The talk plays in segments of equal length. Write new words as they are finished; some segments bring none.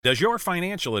Does your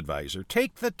financial advisor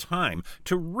take the time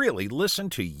to really listen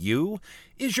to you?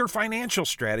 Is your financial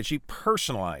strategy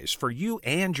personalized for you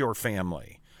and your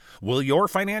family? Will your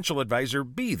financial advisor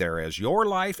be there as your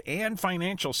life and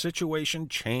financial situation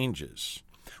changes?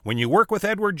 When you work with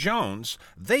Edward Jones,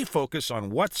 they focus on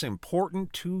what's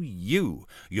important to you.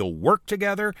 You'll work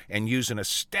together and use an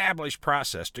established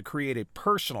process to create a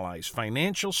personalized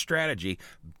financial strategy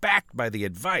backed by the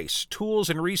advice, tools,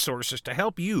 and resources to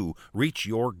help you reach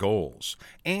your goals.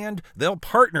 And they'll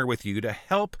partner with you to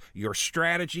help your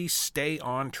strategy stay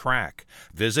on track.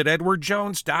 Visit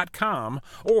edwardjones.com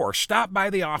or stop by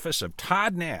the office of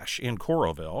Todd Nash in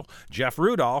Coralville, Jeff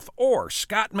Rudolph, or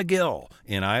Scott McGill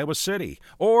in Iowa City,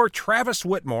 or Travis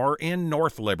Whitmore in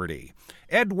North Liberty.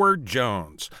 Edward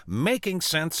Jones, making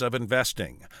sense of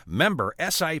investing. Member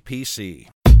SIPC.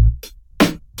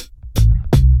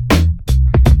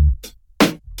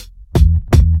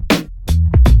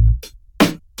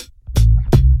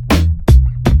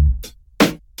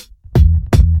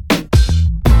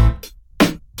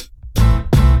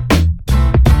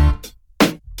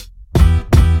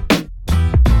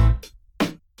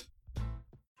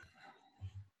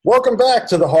 Welcome back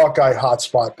to the Hawkeye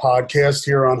Hotspot podcast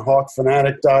here on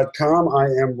HawkFanatic.com. I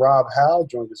am Rob Howe,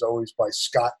 joined as always by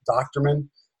Scott Docterman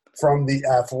from The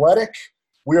Athletic.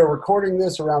 We are recording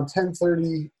this around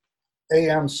 10:30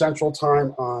 a.m. Central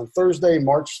Time on Thursday,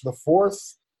 March the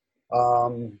 4th.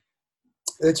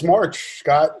 It's March,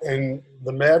 Scott, and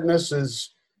the madness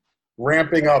is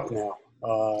ramping up now.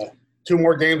 2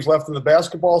 more games left in the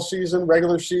basketball season,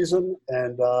 regular season,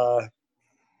 and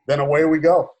then away we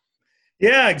go.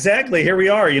 Yeah, exactly. Here we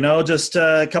are, just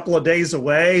a couple of days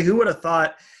away. Who would have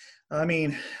thought,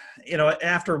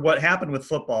 after what happened with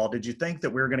football, did you think that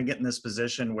we were going to get in this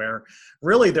position where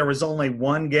really there was only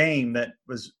one game that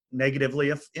was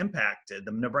negatively impacted,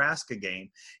 the Nebraska game,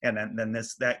 and then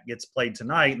that gets played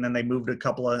tonight, and then they moved a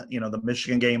couple of, the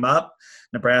Michigan game up,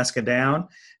 Nebraska down,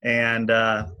 and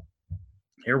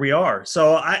here we are.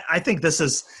 So I think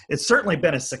it's certainly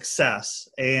been a success.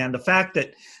 And the fact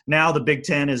that now the Big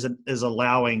Ten is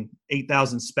allowing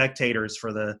 8,000 spectators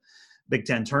for the Big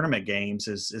Ten tournament games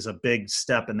is a big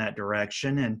step in that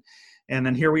direction. And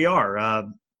then here we are,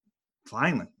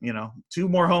 finally, 2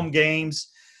 more home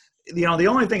games. The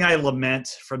only thing I lament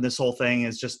from this whole thing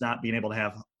is just not being able to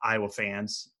have Iowa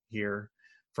fans here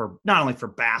for not only for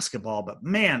basketball, but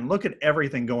man, look at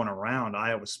everything going around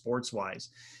Iowa sports wise.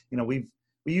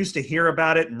 We used to hear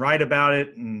about it and write about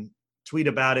it and tweet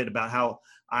about it, about how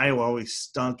Iowa always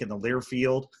stunk in the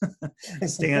Learfield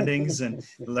standings and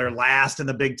they're last in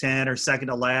the Big Ten or second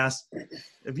to last.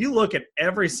 If you look at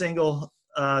every single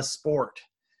sport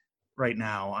right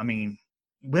now,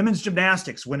 women's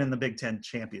gymnastics winning the Big Ten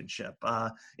championship.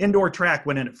 Indoor track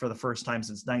winning it for the first time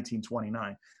since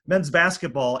 1929. Men's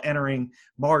basketball entering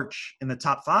March in the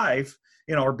top 5,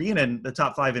 or being in the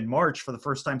top 5 in March for the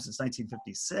first time since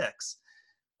 1956.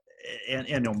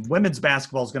 And women's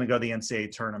basketball is going to go to the NCAA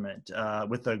tournament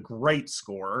with a great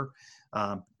scorer,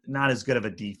 not as good of a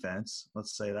defense,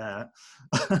 let's say that.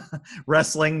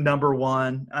 Wrestling, number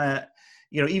 1.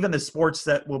 Even the sports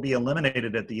that will be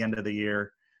eliminated at the end of the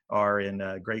year are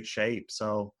in great shape.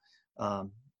 So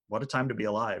what a time to be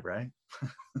alive, right?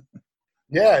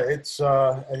 Yeah, it's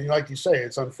and like you say,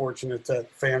 it's unfortunate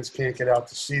that fans can't get out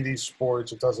to see these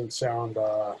sports. It doesn't sound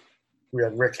we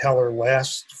had Rick Heller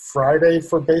last Friday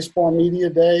for Baseball Media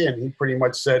Day, and he pretty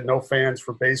much said no fans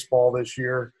for baseball this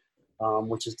year,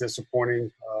 which is disappointing.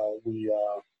 We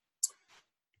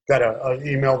got an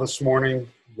email this morning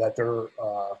that that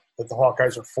the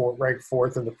Hawkeyes are ranked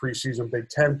 4th in the preseason Big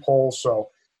Ten poll, so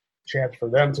chance for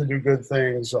them to do good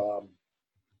things. The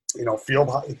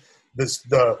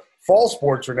fall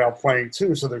sports are now playing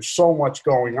too, so there's so much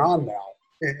going on now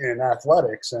in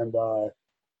athletics, and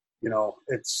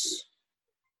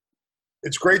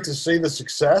it's great to see the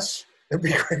success. It'd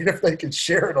be great if they could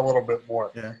share it a little bit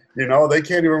more. Yeah. They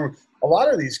can't even – a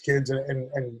lot of these kids,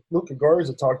 and Luca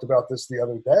Garza talked about this the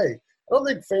other day, I don't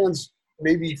think fans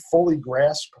maybe fully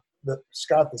grasp, the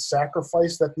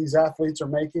sacrifice that these athletes are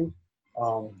making,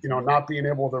 not being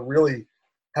able to really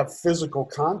have physical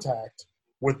contact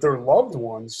with their loved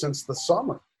ones since the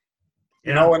summer.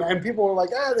 Yeah. And people are like,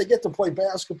 they get to play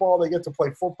basketball, they get to play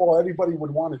football. Anybody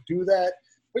would want to do that.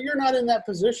 But you're not in that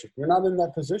position. You're not in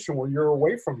that position where you're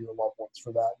away from your loved ones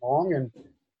for that long, and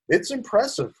it's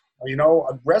impressive.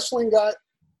 Wrestling got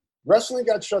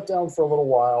shut down for a little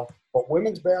while, but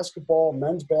women's basketball,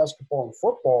 men's basketball, and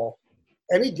football,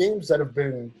 any games that have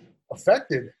been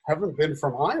affected haven't been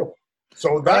from Iowa.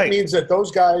 So that means that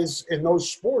those guys in those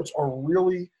sports are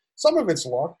really – some of it's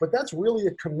luck, but that's really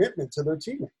a commitment to their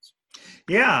teammates.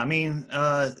 Yeah, I mean,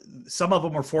 some of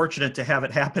them were fortunate to have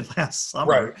it happen last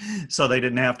Right. summer, so they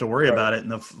didn't have to worry Right. about it in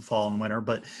the fall and winter.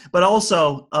 But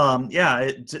also,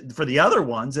 yeah, for the other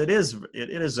ones, it is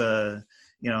a,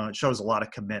 it shows a lot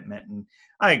of commitment, and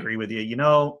I agree with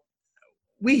you.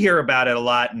 We hear about it a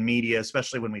lot in media,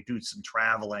 especially when we do some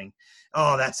traveling.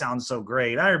 Oh, that sounds so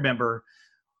great. I remember,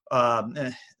 um,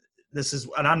 eh, this is,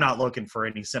 and I'm not looking for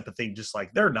any sympathy, just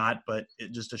like they're not, but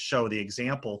just to show the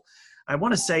example. I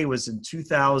want to say it was in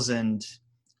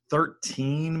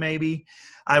 2013, maybe.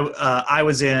 I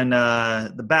was in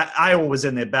Iowa was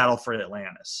in the Battle for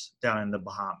Atlantis down in the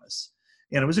Bahamas,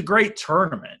 and it was a great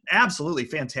tournament, absolutely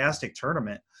fantastic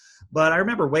tournament. But I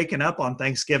remember waking up on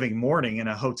Thanksgiving morning in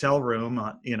a hotel room,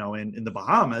 in the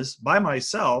Bahamas by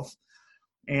myself,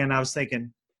 and I was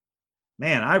thinking,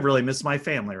 man, I really miss my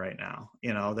family right now.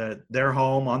 That they're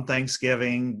home on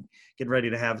Thanksgiving, getting ready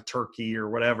to have turkey or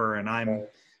whatever, and I'm Right.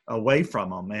 away from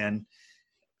them.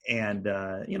 And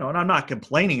I'm not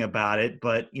complaining about it,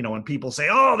 but when people say,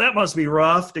 "Oh, that must be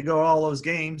rough to go all those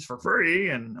games for free,"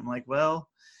 and I'm like, well,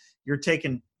 you're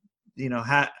taking,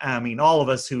 I mean, all of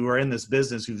us who are in this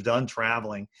business who've done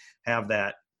traveling have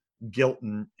that guilt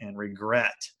and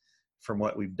regret from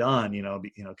what we've done,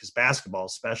 because basketball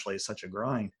especially is such a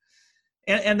grind.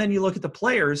 And then you look at the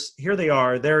players. Here they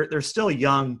are. They're still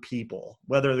young people,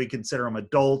 whether we consider them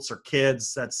adults or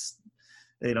kids. That's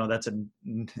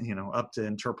up to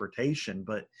interpretation.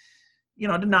 But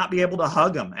to not be able to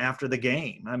hug them after the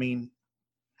game. I mean,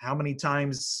 how many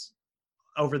times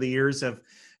over the years have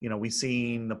we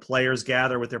seen the players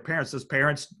gather with their parents? Those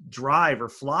parents drive or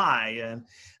fly and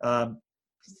a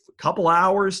couple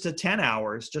hours to 10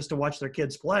 hours just to watch their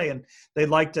kids play, and they'd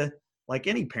like to, like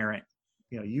any parent.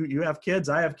 You have kids,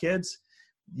 I have kids.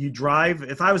 You drive.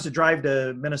 If I was to drive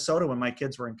to Minnesota when my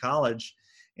kids were in college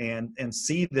and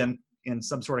see them in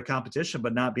some sort of competition,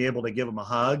 but not be able to give them a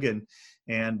hug and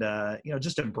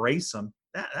just embrace them,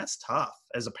 that's tough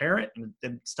as a parent, and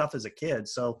it's tough as a kid.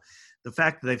 So the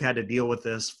fact that they've had to deal with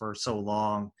this for so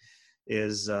long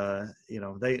is,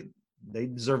 they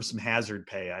deserve some hazard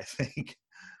pay, I think.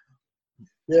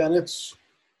 Yeah, and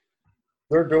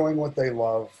they're doing what they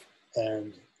love,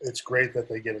 and it's great that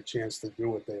they get a chance to do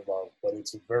what they love. But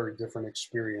it's a very different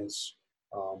experience.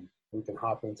 We can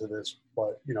hop into this,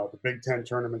 but the Big Ten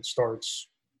tournament starts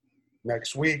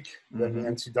next week. Then the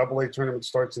Mm-hmm. NCAA tournament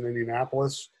starts in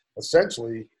Indianapolis.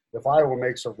 Essentially, if Iowa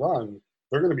makes a run,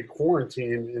 they're going to be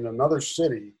quarantined in another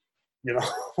city. And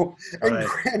Right.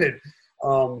 granted,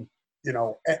 and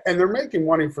they're making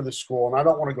money for the school, and I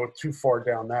don't want to go too far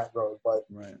down that road, but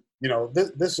Right.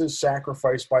 this is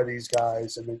sacrificed by these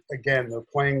guys. And again, they're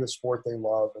playing the sport they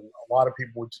love, and a lot of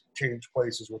people would change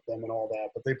places with them and all that,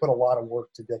 but they put a lot of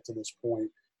work to get to this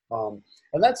point.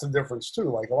 And that's the difference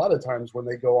too. Like a lot of times when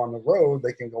they go on the road,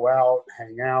 they can go out,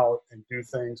 hang out, and do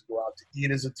things, go out to eat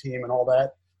as a team and all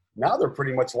that. Now they're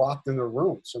pretty much locked in their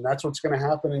rooms, and that's what's going to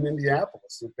happen in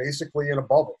Indianapolis. They're basically in a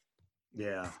bubble.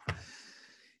 Yeah.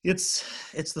 It's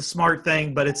the smart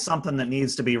thing, but it's something that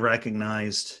needs to be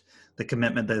recognized, the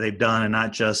commitment that they've done, and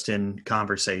not just in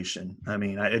conversation. I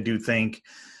mean, I do think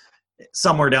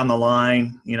somewhere down the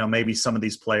line, maybe some of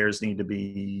these players need to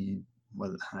be,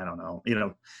 well, I don't know,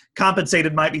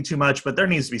 compensated might be too much, but there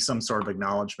needs to be some sort of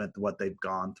acknowledgement to what they've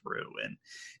gone through.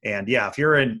 And yeah, if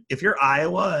you're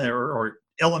Iowa or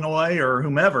Illinois or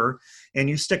whomever, and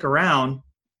you stick around,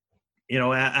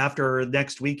 after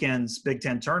next weekend's Big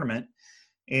Ten tournament,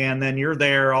 and then you're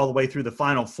there all the way through the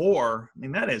Final Four, I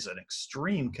mean, that is an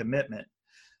extreme commitment.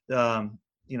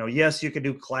 Yes, you could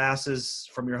do classes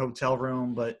from your hotel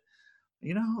room, but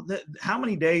how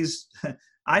many days?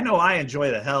 I know I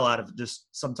enjoy the hell out of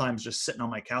sometimes just sitting on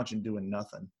my couch and doing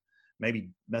nothing, maybe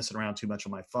messing around too much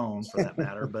on my phone for that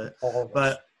matter. But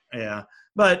yeah,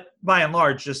 but by and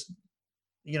large, just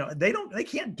they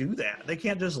can't do that. They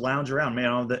can't just lounge around,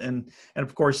 man. And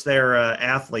of course they're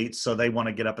athletes, so they want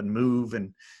to get up and move.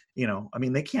 And I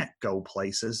mean, they can't go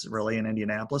places really in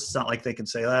Indianapolis. It's not like they can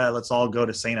say, let's all go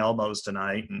to St. Elmo's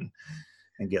tonight and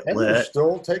get And lit. they're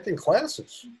still taking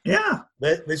classes. Yeah,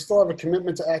 They still have a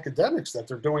commitment to academics that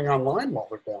they're doing online while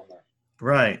they're down there.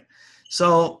 right.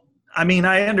 So I mean,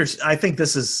 I think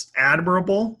this is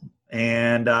admirable.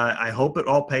 And I hope it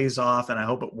all pays off, and I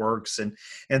hope it works.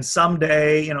 And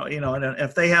someday, and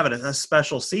if they have a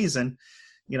special season,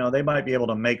 they might be able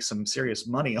to make some serious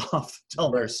money off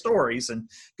telling their stories, and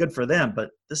good for them.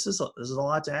 But this is a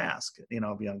lot to ask,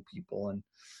 of young people, and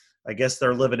I guess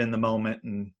they're living in the moment,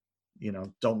 and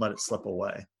don't let it slip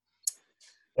away.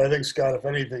 I think, Scott, if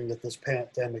anything that this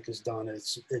pandemic has done,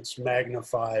 it's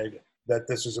magnified that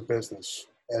this is a business,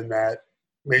 and that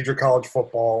major college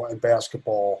football and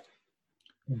basketball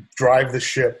drive the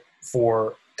ship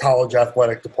for college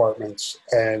athletic departments,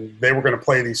 and they were going to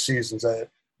play these seasons at,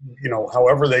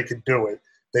 however they could do it.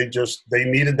 They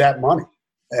needed that money.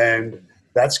 And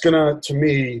that's going to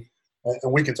me,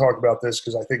 and we can talk about this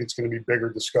because I think it's going to be bigger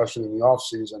discussion in the off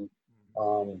season.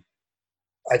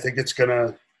 I think it's going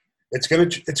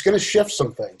to shift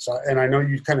some things. And I know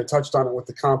you kind of touched on it with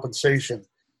the compensation.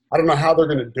 I don't know how they're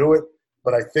going to do it,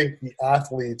 but I think the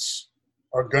athletes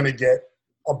are going to get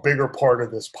a bigger part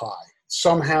of this pie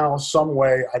somehow, some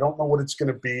way. I don't know what it's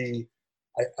going to be.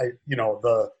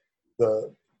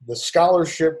 The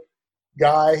scholarship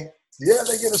guy, yeah,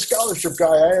 they get a scholarship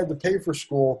guy. I had to pay for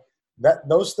school.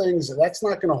 Those things, that's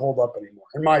not going to hold up anymore,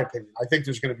 in my opinion. I think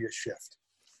there's going to be a shift.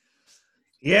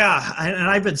 Yeah, and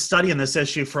I've been studying this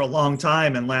issue for a long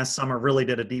time, and last summer really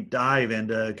did a deep dive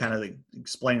into kind of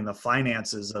explaining the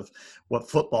finances of what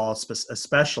football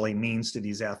especially means to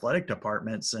these athletic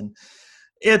departments, and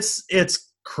it's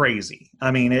crazy.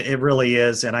 I mean, it really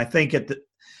is, and I think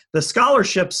the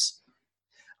scholarships,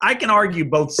 I can argue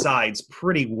both sides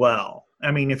pretty well. I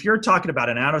mean, if you're talking about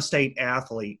an out-of-state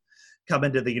athlete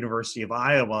coming to the University of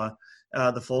Iowa,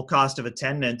 the full cost of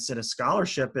attendance and a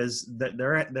scholarship is that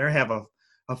they have a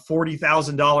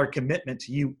 $40,000 commitment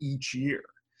to you each year.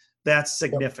 That's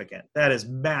significant. That is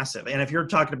massive. And if you're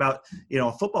talking about,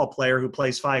 a football player who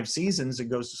plays 5 seasons and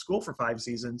goes to school for 5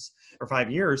 seasons or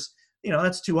 5 years,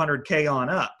 that's $200K on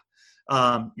up.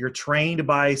 You're trained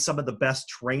by some of the best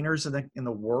trainers in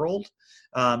the world.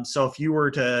 So if you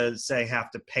were to say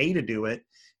have to pay to do it,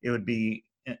 it would be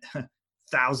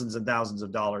thousands and thousands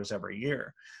of dollars every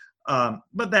year.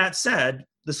 But that said,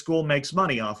 the school makes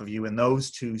money off of you in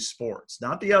those 2 sports,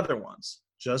 not the other ones,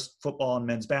 just football and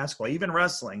men's basketball. Even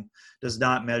wrestling does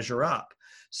not measure up.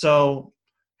 So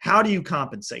how do you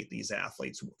compensate these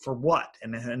athletes for what?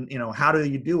 And how do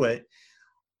you do it?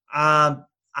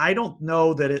 I don't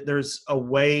know that there's a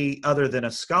way other than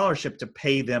a scholarship to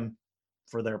pay them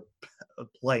for their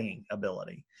playing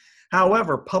ability.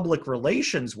 However, public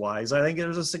relations wise, I think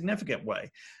there's a significant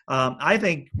way. I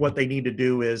think what they need to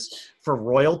do is for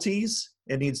royalties,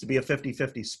 it needs to be a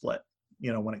 50-50 split.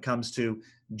 When it comes to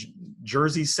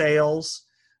jersey sales,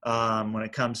 when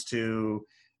it comes to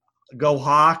Go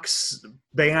Hawks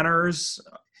banners,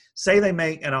 say they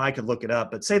make, and I could look it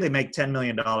up, but say they make $10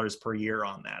 million per year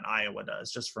on that. Iowa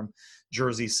does, just from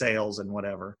jersey sales and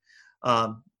whatever.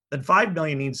 Then $5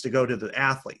 million needs to go to the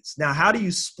athletes. Now, how do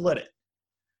you split it?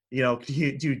 Do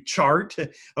you chart?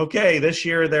 Okay, this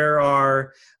year there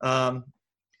are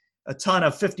a ton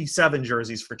of 57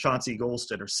 jerseys for Chauncey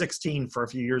Golston, or 16 for a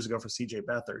few years ago for C.J.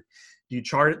 Beathard. Do you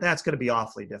chart it? That's going to be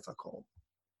awfully difficult.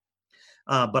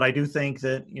 But I do think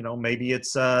that, maybe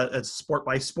it's a sport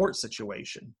by sport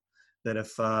situation. That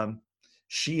if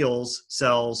Shields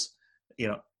sells,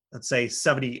 let's say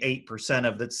 78%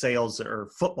 of its sales are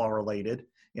football related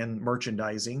in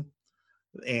merchandising,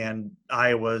 and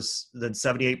Iowa's, then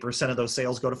 78% of those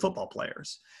sales go to football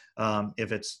players.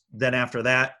 If it's then after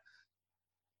that,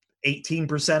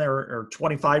 18% or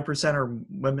 25% are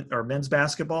women or men's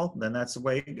basketball, then that's the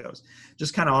way it goes.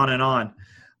 Just kind of on and on.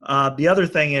 The other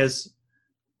thing is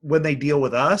when they deal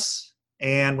with us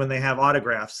and when they have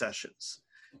autograph sessions,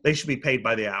 they should be paid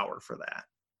by the hour for that.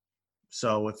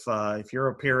 So if you're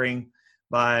appearing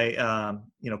by,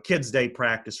 Kids Day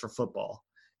practice for football,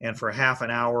 and for half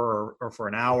an hour or for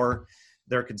an hour,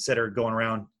 they're considered going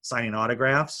around signing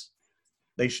autographs,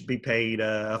 they should be paid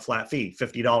a flat fee,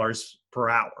 $50 per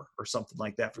hour or something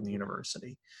like that from the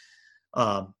university.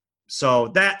 So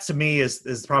that to me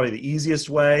is probably the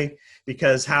easiest way,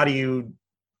 because how do you,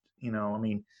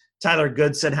 Tyler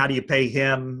Goodson, how do you pay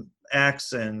him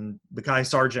X, and B'Kai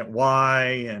Sargent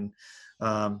Y, and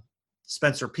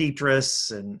Spencer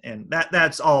Petras, and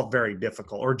that's all very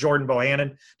difficult. Or Jordan Bohannon,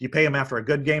 do you pay him after a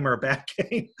good game or a bad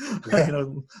game?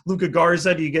 Luka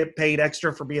Garza, do you get paid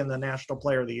extra for being the National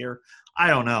Player of the Year? I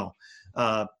don't know.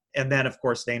 And then, of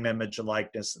course, name, image, and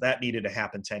likeness. That needed to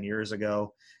happen 10 years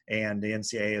ago, and the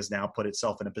NCAA has now put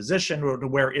itself in a position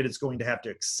where it is going to have to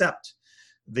accept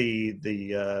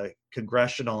the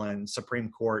congressional and Supreme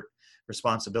Court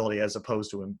responsibility, as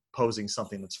opposed to imposing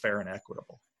something that's fair and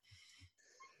equitable.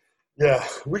 Yeah,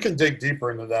 we can dig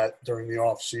deeper into that during the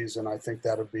off season. I think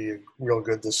that would be a real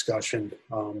good discussion,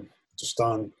 just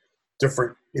on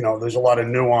different, there's a lot of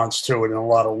nuance to it and a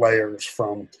lot of layers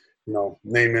from,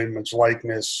 name, image,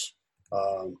 likeness,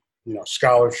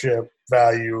 scholarship,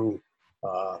 value,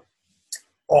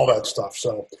 all that stuff.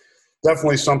 So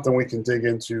definitely something we can dig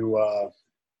into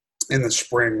in the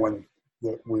spring when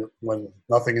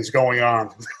nothing is going on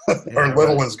or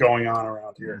little is going on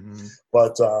around here. Mm-hmm.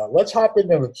 But let's hop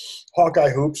into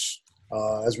Hawkeye hoops.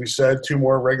 As we said, 2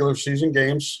 more regular season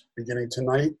games beginning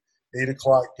tonight. 8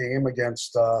 o'clock game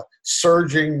against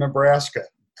surging Nebraska.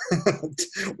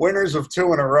 Winners of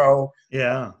 2 in a row.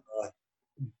 Yeah.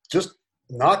 Just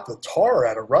knocked the tar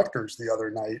out of Rutgers the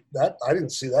other night. That I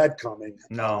didn't see that coming.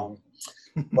 No.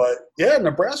 But, yeah,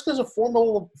 Nebraska's a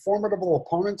formidable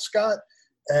opponent, Scott,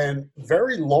 and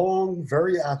very long,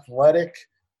 very athletic,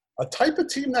 a type of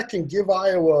team that can give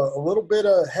Iowa a little bit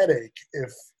of headache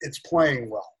if it's playing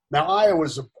well. Now,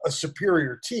 Iowa's a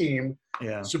superior team,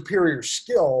 superior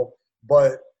skill,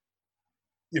 but,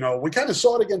 we kind of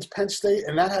saw it against Penn State,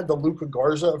 and that had the Luka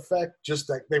Garza effect, just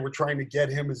that they were trying to get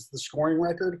him as the scoring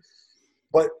record.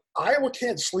 But Iowa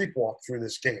can't sleepwalk through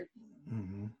this game.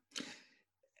 Mm-hmm.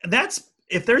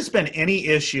 If there's been any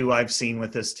issue I've seen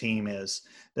with this team is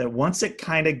that once it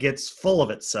kind of gets full of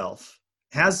itself,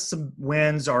 has some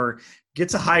wins or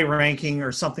gets a high ranking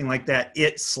or something like that,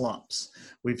 it slumps.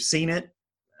 We've seen it,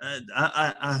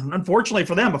 unfortunately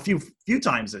for them, a few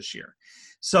times this year.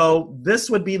 So this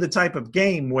would be the type of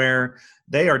game where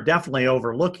they are definitely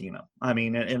overlooking them. I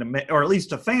mean, or at least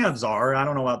the fans are. I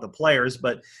don't know about the players,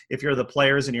 but if you're the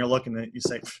players and you're looking at, you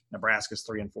say Nebraska's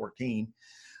 3-14.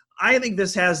 I think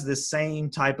this has the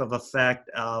same type of effect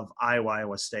of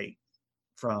Iowa State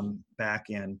from back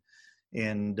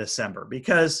in December,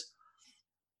 because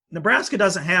Nebraska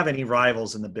doesn't have any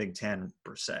rivals in the Big Ten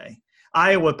per se.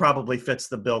 Iowa probably fits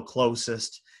the bill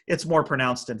closest. It's more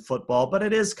pronounced in football, but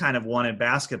it is kind of one in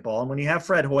basketball. And when you have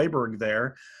Fred Hoiberg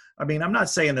there, I mean, I'm not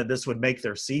saying that this would make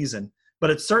their season, but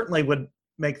it certainly would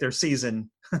make their season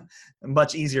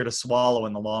much easier to swallow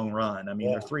in the long run. I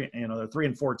mean, they're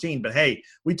 3-14, but hey,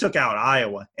 we took out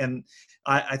Iowa. And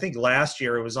I think last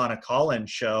year it was on a call-in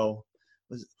show.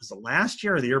 Was it last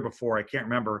year or the year before? I can't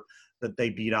remember, that they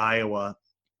beat Iowa.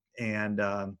 And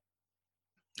I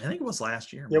think it was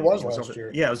last year. It was last year.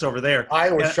 Yeah, it was over there.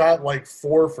 Iowa shot like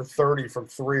 4 for 30 from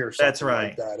 3 or something. That's right.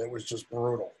 Like that. It was just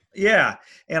brutal. Yeah,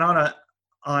 and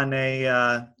on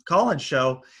a call-in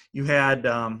show, you had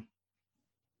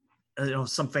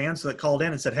some fans that called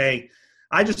in and said, "Hey,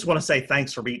 I just want to say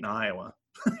thanks for beating Iowa."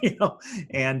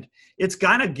 And it's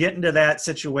kind of getting to that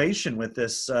situation with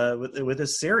this with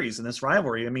this series and this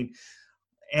rivalry. I mean,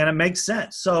 and it makes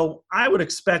sense. So I would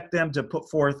expect them to put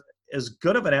forth as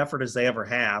good of an effort as they ever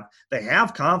have. They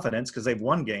have confidence because they've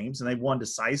won games and they've won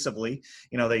decisively.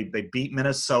 They beat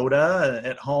Minnesota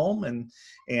at home,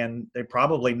 and they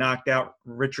probably knocked out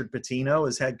Richard Pitino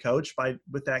as head coach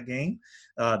with that game.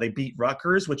 They beat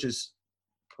Rutgers, which is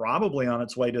probably on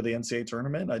its way to the NCAA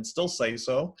tournament. I'd still say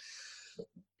so.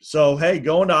 So, hey,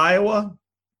 going to Iowa,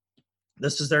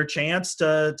 this is their chance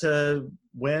to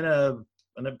win an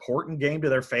important game to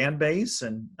their fan base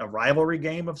and a rivalry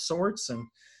game of sorts.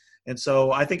 And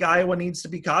so I think Iowa needs to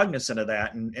be cognizant of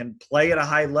that and play at a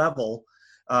high level.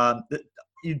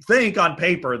 You'd think on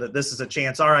paper that this is a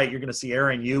chance. All right, you're going to see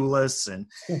Aaron Eulis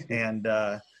and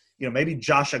maybe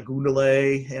Josh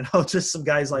Agudale, just some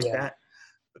guys like that,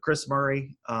 Chris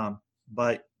Murray.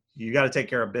 But you got to take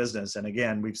care of business. And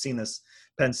again, we've seen this,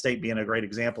 Penn State being a great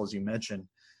example, as you mentioned,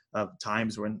 of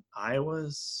times when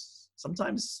Iowa's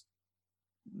sometimes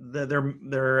their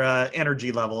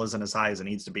energy level isn't as high as it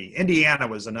needs to be. Indiana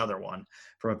was another one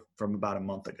from about a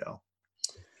month ago.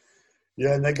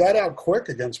 Yeah, and they got out quick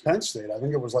against Penn State. I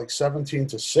think it was like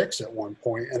 17-6 at one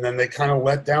point, and then they kind of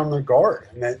let down their guard.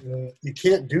 And you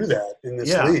can't do that in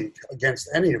this league against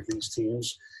any of these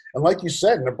teams. And like you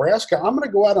said, Nebraska, I'm going to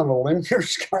go out on a limb here,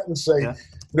 Scott, and say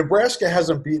Nebraska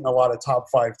hasn't beaten a lot of top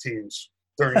 5 teams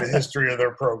during the history of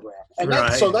their program. And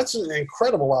so that's an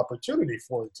incredible opportunity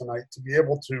for it tonight to be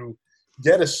able to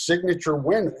get a signature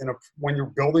win when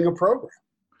you're building a program.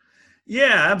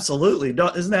 Yeah, absolutely.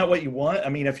 Isn't that what you want? I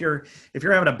mean, if you're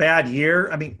having a bad year,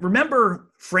 I mean, remember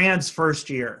Fran's first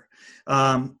year,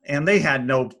 and they had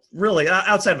no really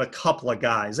outside of a couple of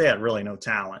guys, they had really no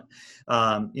talent.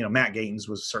 Matt Gatins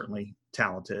was certainly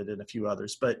talented and a few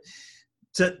others, but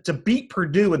to beat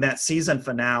Purdue in that season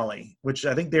finale, which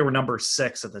I think they were number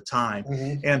 6 at the time,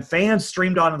 and fans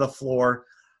streamed onto the floor,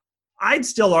 I'd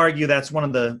still argue that's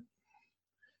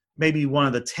maybe one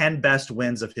of the 10 best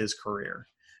wins of his career.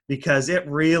 Because it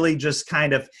really just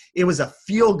it was a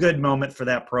feel-good moment for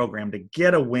that program to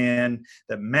get a win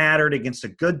that mattered against a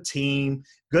good team,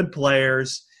 good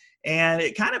players, and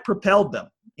it kind of propelled them,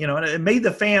 and it made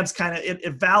the fans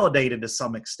it validated to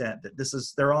some extent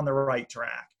that they're on the right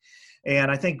track. And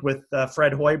I think with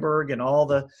Fred Hoiberg and all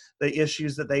the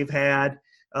issues that they've had,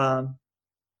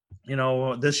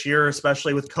 this year,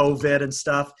 especially with COVID and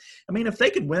stuff, I mean, if they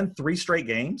could win 3 straight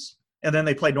games and then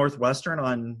they play Northwestern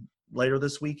on later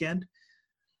this weekend,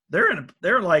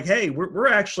 they're like, hey, we're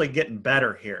actually getting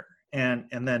better here. And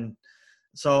then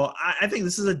So I think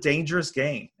this is a dangerous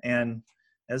game. And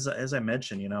as I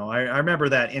mentioned, I remember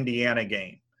that Indiana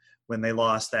game when they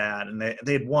lost that, and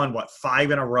they had won,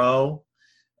 5 in a row.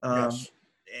 Yes.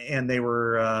 And they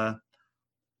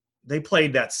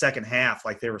played that second half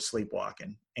like they were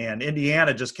sleepwalking, and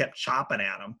Indiana just kept chopping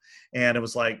at them. And it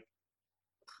was like,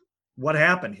 what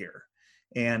happened here?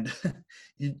 And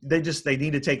they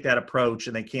need to take that approach,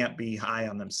 and they can't be high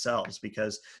on themselves,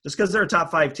 because they're a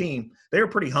top 5 team, they were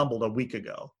pretty humbled a week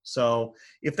ago. So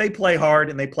if they play hard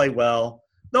and they play well,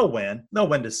 they'll win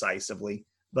decisively.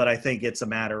 But I think it's a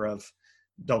matter of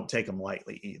don't take them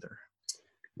lightly either.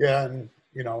 Yeah. And,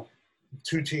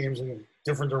 two teams in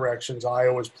different directions.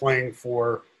 Iowa's playing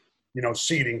for,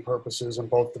 seeding purposes in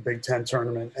both the Big Ten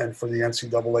tournament and for the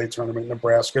NCAA tournament.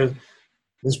 Nebraska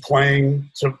is playing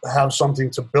to have something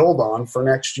to build on for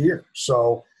next year.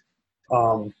 So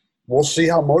we'll see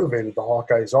how motivated the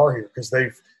Hawkeyes are here, because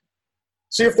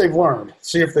see if they've learned,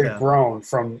 see if they've grown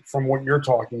from what you're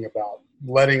talking about,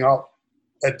 letting up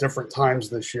at different times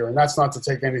this year. And that's not to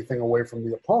take anything away from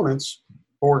the opponents,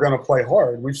 but we're going to play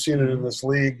hard. We've seen it in this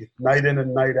league night in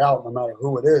and night out, no matter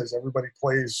who it is. Everybody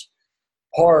plays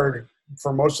hard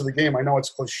for most of the game. I know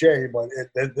it's cliche, but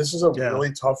this is a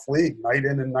really tough league, night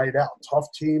in and night out. Tough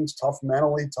teams, tough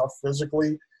mentally, tough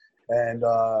physically. And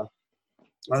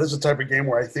this is the type of game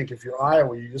where I think if you're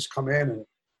Iowa, you just come in and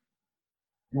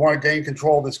you want to gain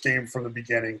control of this game from the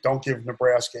beginning. Don't give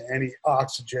Nebraska any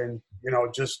oxygen.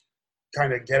 Just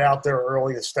kind of get out there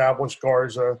early, establish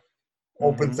Garza,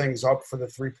 open things up for the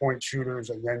three-point shooters,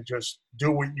 and then just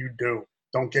do what you do.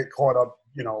 Don't get caught up,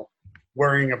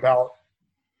 worrying about,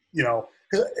 because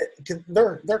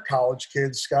they're college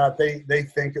kids, Scott. They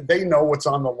think they know what's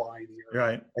on the line here,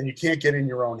 right? And you can't get in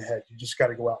your own head. You just got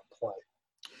to go out and play.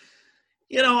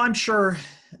 I'm sure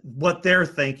what they're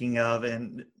thinking of,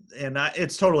 and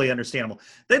it's totally understandable.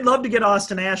 They'd love to get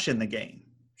Austin Ash in the game.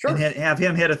 Sure. And have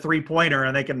him hit a 3-pointer,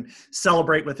 and they can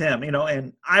celebrate with him,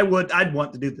 and I'd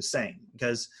want to do the same,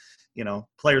 because,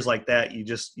 players like that,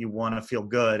 you want to feel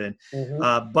good.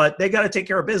 And, but they got to take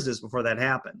care of business before that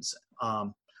happens.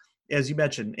 As you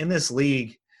mentioned, in this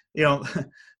league, they're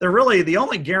really the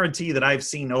only guarantee that I've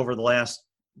seen over the last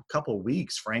couple of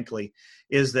weeks, frankly,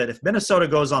 is that if Minnesota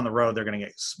goes on the road, they're going to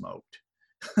get smoked.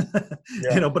 But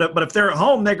if they're at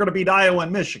home, they're going to beat Iowa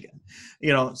and Michigan.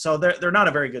 So they're not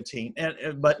a very good team.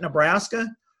 But Nebraska,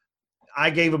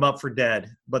 I gave them up for dead,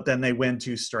 but then they win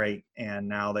 2 straight, and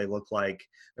now they look like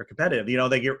they're competitive.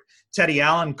 They get Teddy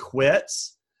Allen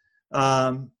quits,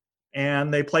 and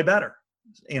they play better.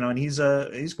 And he's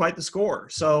quite the scorer.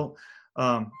 So,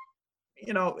 and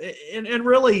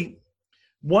really,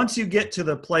 once you get to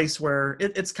the place where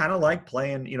it's kind of like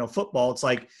playing, football, it's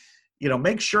like,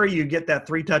 make sure you get that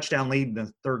 3-touchdown lead in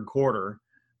the third quarter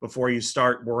before you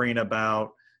start worrying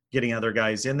about getting other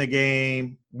guys in the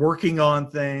game, working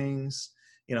on things,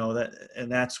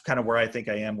 and that's kind of where I think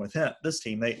I am with this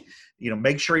team. They,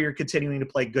 make sure you're continuing to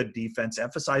play good defense,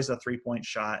 emphasize the 3-point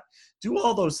shot, do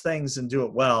all those things and do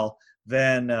it well.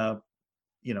 Then,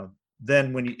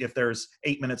 if there's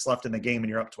 8 minutes left in the game and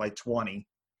you're up to like 20,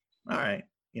 all right,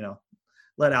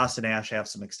 let Austin Ash have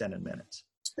some extended minutes.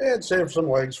 And save some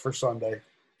legs for Sunday.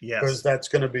 Yes. Because that's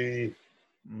going to be,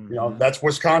 that's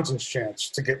Wisconsin's chance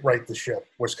to get right the ship.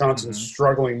 Wisconsin's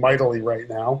struggling mightily right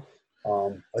now.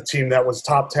 A team that was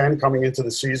top 10 coming into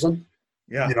the season.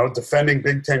 Yeah. Defending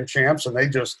Big Ten champs. And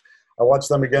I watched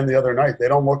them again the other night. They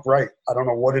don't look right. I don't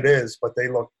know what it is, but they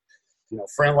look,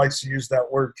 Fran likes to use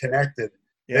that word connected.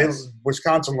 Yes.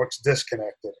 Wisconsin looks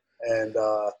disconnected. And,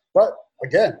 but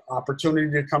again,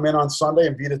 opportunity to come in on Sunday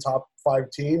and beat a top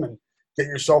 5 team and get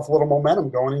yourself a little momentum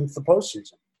going into the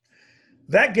postseason.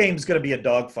 That game's going to be a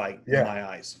dogfight in my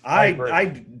eyes.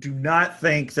 I do not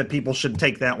think that people should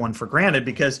take that one for granted,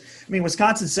 because,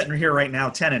 Wisconsin's sitting here right now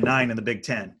 10-9 in the Big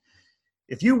Ten.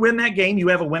 If you win that game, you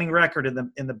have a winning record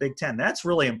in the Big Ten. That's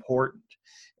really important.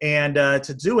 And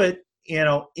to do it,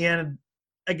 in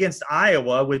against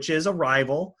Iowa, which is a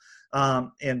rival,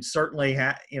 and certainly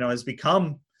has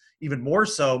become even more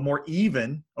so, more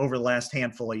even over the last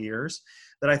handful of years,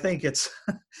 that I think it's,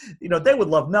 they would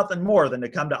love nothing more than to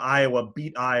come to Iowa,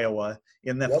 beat Iowa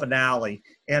in the finale.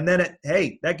 And then,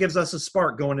 that gives us a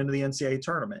spark going into the NCAA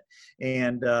tournament.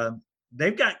 And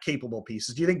they've got capable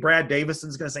pieces. Do you think Brad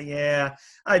Davison's going to say, yeah,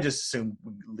 I just assume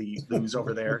we lose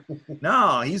over there?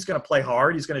 No, he's going to play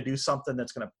hard. He's going to do something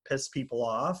that's going to piss people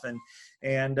off and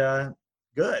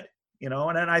good.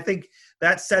 And I think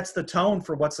that sets the tone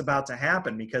for what's about to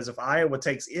happen, because if Iowa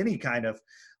takes any kind of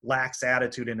lax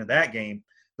attitude into that game,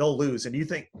 they'll lose. And you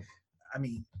think,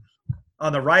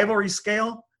 on the rivalry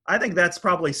scale, I think that's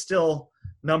probably still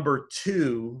number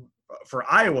 2 for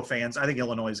Iowa fans, I think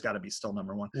Illinois has got to be still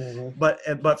number one. Mm-hmm.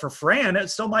 But for Fran, it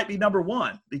still might be number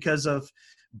one because of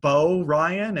Bo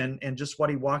Ryan and just what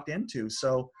he walked into.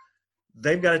 So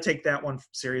they've got to take that one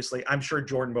seriously. I'm sure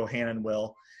Jordan Bohannon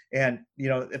will. And,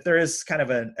 if there is kind of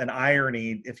an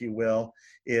irony, if you will,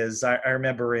 is I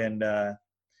remember in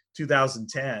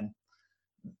 2010,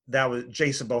 that was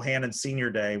Jason Bohannon's senior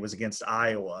day was against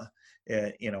Iowa,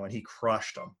 and he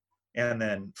crushed them. And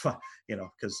then,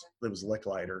 because it was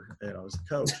Licklider, as the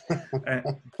coach.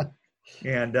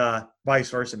 and vice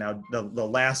versa. Now, the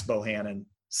last Bohannon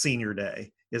senior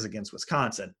day is against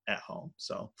Wisconsin at home.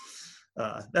 So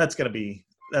that's going to be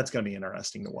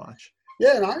interesting to watch.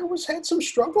 Yeah, and Iowa's had some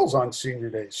struggles on senior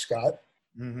day, Scott.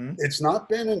 Mm-hmm. It's not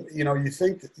been, you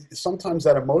think sometimes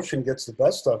that emotion gets the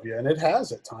best of you, and it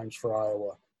has at times for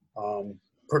Iowa.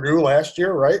 Purdue last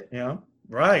year, right? Yeah,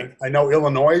 right. I know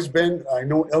Illinois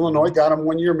got them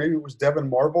one year. Maybe it was Devin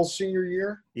Marble's senior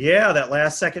year. Yeah, that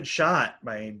last second shot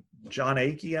by John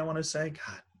Akey, I want to say.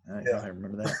 God, I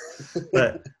remember that.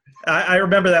 But I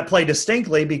remember that play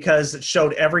distinctly because it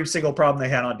showed every single problem they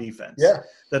had on defense. Yeah.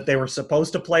 That they were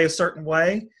supposed to play a certain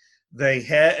way. They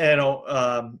had,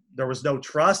 there was no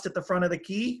trust at the front of the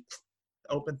key.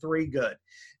 Open three, good.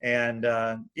 And,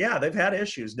 they've had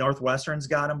issues. Northwestern's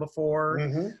got them before.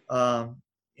 Mm-hmm.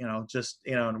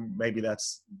 Maybe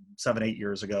that's 7-8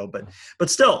 years ago. But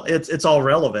still, it's all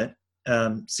relevant.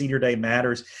 Senior day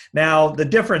matters. Now, the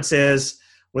difference is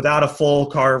without a full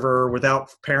Carver,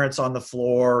 without parents on the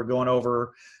floor going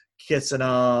over, kissing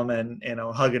them and,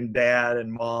 hugging dad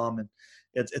and mom, and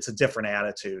it's a different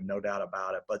attitude, no doubt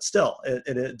about it. But still,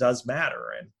 it does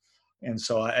matter. And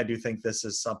so I do think this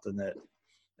is something that,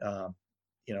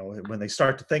 when they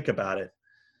start to think about it,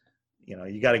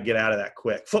 you got to get out of that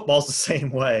quick. Football's the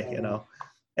same way,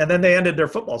 And then they ended their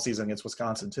football season against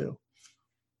Wisconsin too.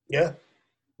 Yeah.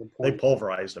 They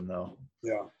pulverized them though.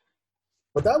 Yeah.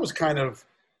 But that was kind of,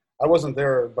 I wasn't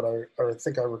there, but I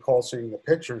think I recall seeing the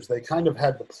pictures. They kind of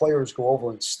had the players go over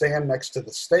and stand next to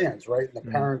the stands, right? And the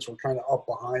parents were kind of up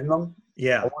behind them.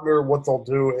 Yeah. I wonder what they'll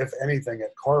do, if anything,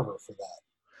 at Carver for that.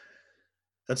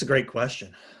 That's a great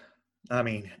question. I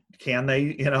mean, can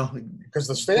they, Because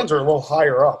the stands are a little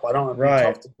higher up. I don't know. It'd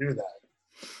be tough to do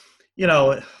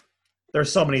that.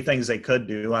 There's so many things they could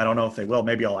do. I don't know if they will.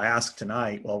 Maybe I'll ask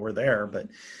tonight while we're there, but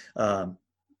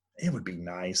it would be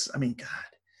nice. I mean, God,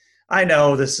 I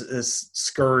know this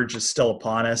scourge is still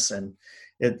upon us, and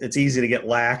it's easy to get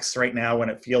lax right now when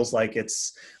it feels like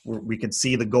we can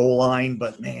see the goal line,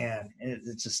 but man,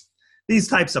 it's just, these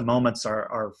types of moments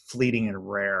are fleeting and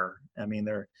rare. I mean,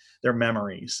 they're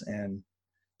memories, and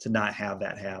to not have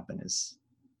that happen is,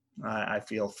 I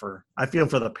feel for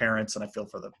the parents and I feel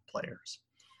for the players.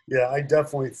 Yeah, I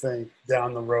definitely think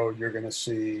down the road you're going to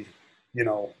see,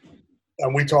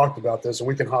 and we talked about this, and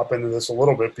we can hop into this a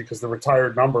little bit because the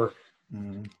retired number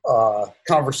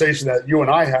conversation that you and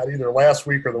I had either last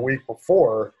week or the week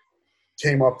before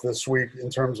came up this week in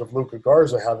terms of Luka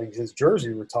Garza having his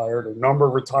jersey retired or number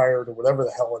retired or whatever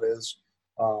the hell it is.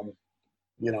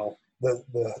 The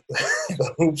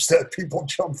hoops that people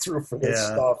jump through for this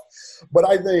stuff. But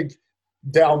I think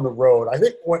down the road, I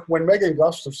think when Megan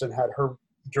Gustafson had her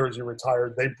jersey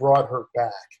retired, they brought her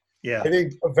back. Yeah. I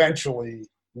think eventually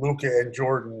Luka and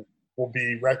Jordan will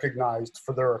be recognized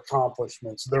for their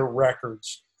accomplishments, their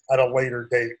records at a later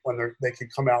date when they can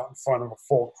come out in front of a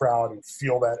full crowd and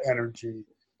feel that energy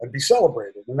and be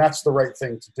celebrated. And that's the right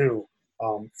thing to do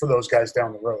for those guys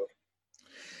down the road.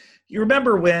 You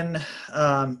remember when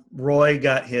Roy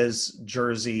got his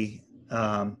jersey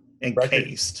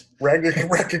encased,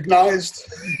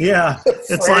 recognized? Yeah,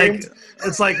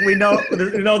 it's like we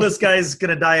know this guy's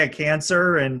gonna die of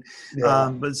cancer, and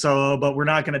but we're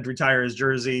not gonna retire his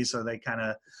jersey, so they kind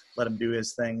of let him do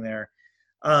his thing there.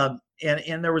 And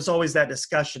there was always that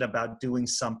discussion about doing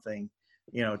something,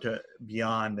 to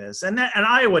beyond this, and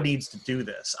Iowa needs to do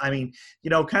this. I mean,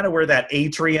 kind of where that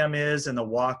atrium is in the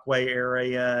walkway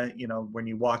area, when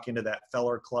you walk into that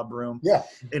Feller Club room,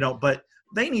 but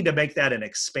they need to make that an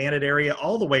expanded area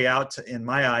all the way out to, in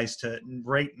my eyes, to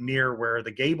right near where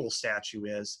the Gable statue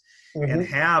is, and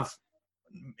have,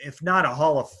 if not a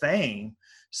Hall of Fame,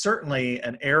 certainly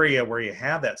an area where you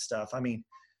have that stuff. I mean,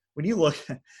 when you look,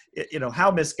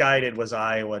 how misguided was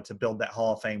Iowa to build that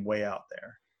Hall of Fame way out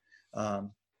there?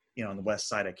 On the west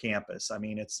side of campus. I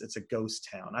mean, it's a ghost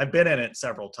town. I've been in it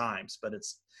several times, but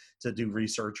it's to do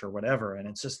research or whatever. And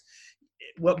it's just,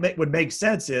 what would make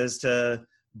sense is to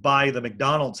buy the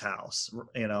McDonald's house,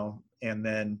 and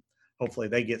then hopefully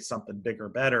they get something bigger,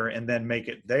 better, and then make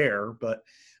it there. But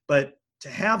to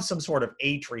have some sort of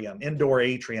atrium, indoor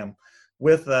atrium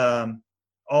with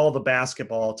all the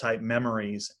basketball type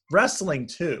memories, wrestling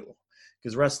too,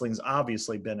 because wrestling's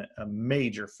obviously been a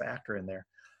major factor in there.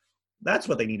 That's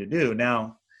what they need to do.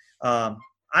 Now, I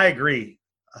agree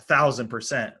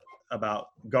 1,000% about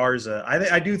Garza.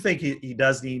 I do think he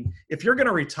does need, if you're going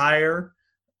to retire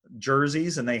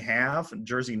jerseys, and they have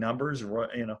jersey numbers,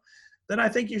 then I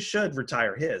think you should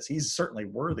retire his. He's certainly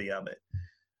worthy of it.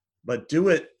 But do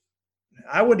it,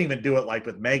 I wouldn't even do it like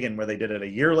with Megan where they did it a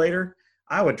year later.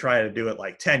 I would try to do it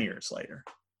like 10 years later.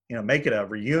 Make it a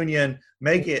reunion,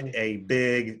 make it a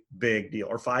big, big deal,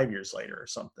 or 5 years later or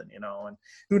something, and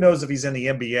who knows if he's in the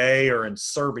NBA or in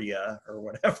Serbia or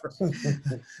whatever.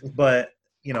 But,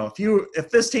 if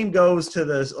this team goes to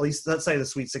at least let's say the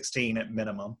Sweet 16 at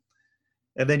minimum,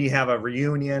 and then you have a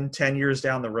reunion 10 years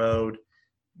down the road,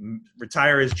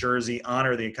 retire his jersey,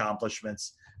 honor the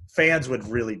accomplishments, fans would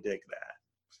really dig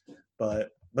that.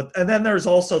 And then there's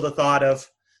also the thought of,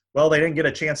 well, they didn't get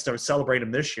a chance to celebrate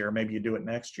him this year. Maybe you do it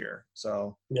next year.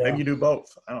 So maybe you do both.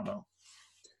 I don't know.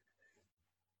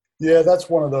 Yeah, that's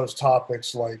one of those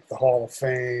topics like the Hall of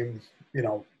Fame,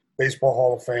 baseball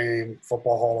Hall of Fame,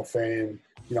 football Hall of Fame,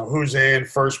 who's in,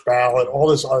 first ballot, all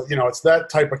this, it's that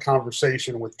type of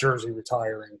conversation with jersey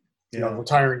retiring,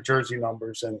 retiring jersey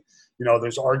numbers. And,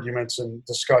 there's arguments and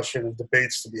discussion and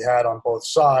debates to be had on both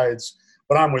sides.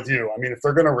 But I'm with you. I mean, if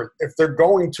they're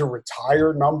going to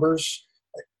retire numbers,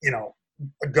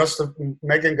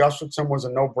 Megan Gustafson was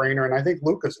a no-brainer, and I think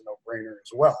Luka's a no-brainer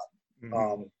as well.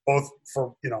 Mm-hmm. Both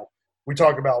for, we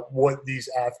talk about what these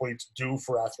athletes do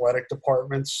for athletic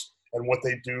departments and what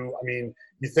they do. I mean,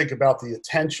 you think about the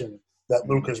attention that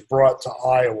Luka's brought to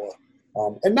Iowa,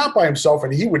 and not by himself,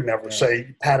 and he would never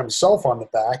say, pat himself on the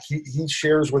back. He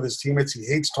shares with his teammates. He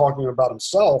hates talking about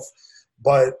himself,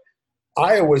 but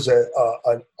Iowa's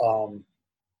on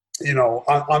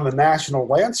the national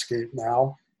landscape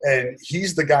now, and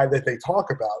he's the guy that they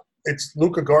talk about. It's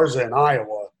Luka Garza in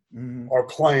Iowa are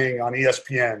playing on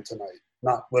ESPN tonight.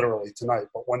 Not literally tonight,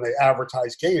 but when they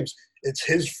advertise games, it's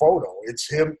his photo. It's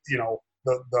him,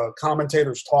 the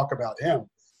commentators talk about him.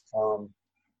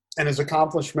 And his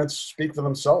accomplishments speak for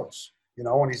themselves,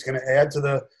 and he's going to add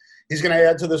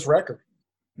to this record.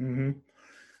 Mm-hmm.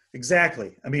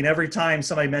 Exactly. I mean, every time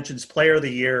somebody mentions player of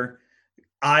the year,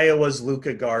 Iowa's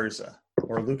Luka Garza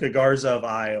or Luka Garza of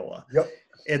Iowa. Yep.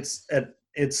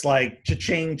 It's like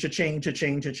cha-ching, cha-ching,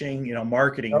 cha-ching, cha-ching,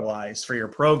 marketing wise for your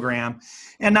program,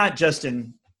 and not just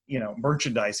in,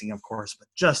 merchandising, of course, but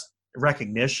just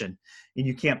recognition. And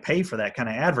you can't pay for that kind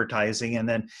of advertising. And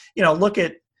then,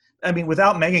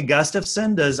 without Megan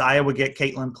Gustafson, does Iowa get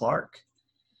Caitlin Clark?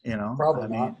 Probably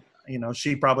not.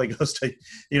 She probably goes to,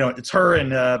 it's her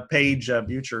and Paige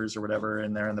Butchers or whatever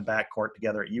in there in the backcourt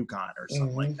together at UConn or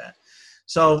something like that.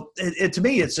 So to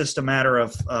me, it's just a matter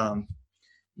of,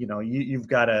 you've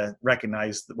got to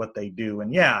recognize what they do.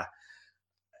 And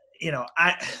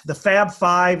the Fab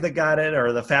Five that got it,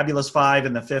 or the Fabulous Five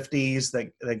in the 50s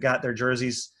that got their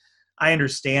jerseys, I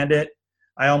understand it.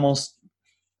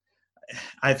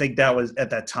 I think that was at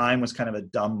that time was kind of a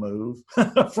dumb move,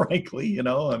 frankly,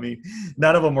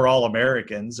 none of them were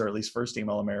All-Americans, or at least first team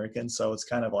All-Americans. So it's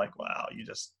kind of like, wow, you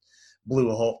just blew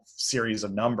a whole series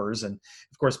of numbers. And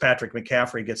of course, Patrick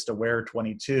McCaffrey gets to wear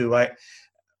 22. I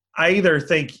either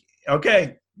think,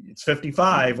 okay, it's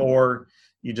 55, or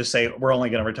you just say, we're only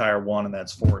going to retire one, and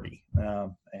that's 40.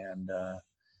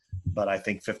 But I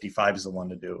think 55 is the one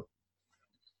to do.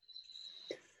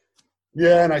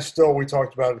 Yeah, and we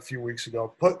talked about it a few weeks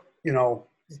ago. Put,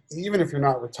 even if you're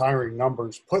not retiring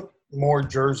numbers, put more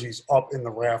jerseys up in the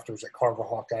rafters at Carver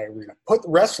Hawkeye Arena. Put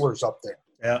wrestlers up there.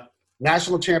 Yeah.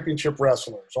 National championship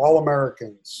wrestlers,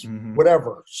 All-Americans,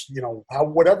 whatever,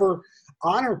 whatever,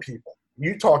 honor people.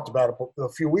 You talked about it a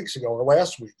few weeks ago or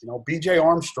last week, B.J.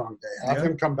 Armstrong Day, have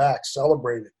him come back,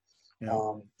 celebrate it.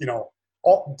 Yeah.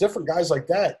 All different guys like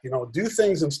that, do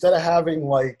things instead of having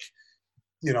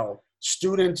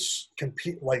students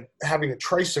compete, like having a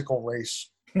tricycle race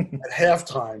at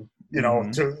halftime,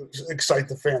 to excite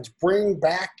the fans. Bring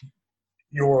back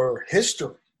your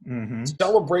history,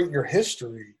 celebrate your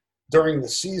history during the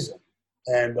season.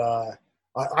 And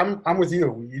I'm with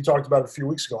you. You talked about it a few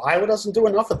weeks ago. Iowa doesn't do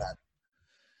enough of that.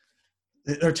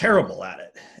 They're terrible at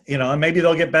it, and maybe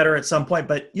they'll get better at some point.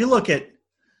 But you look at,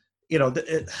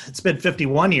 it's been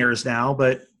 51 years now,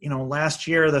 but, last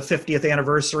year, the 50th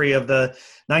anniversary of the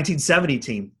 1970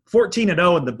 team,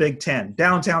 14-0 in the Big Ten,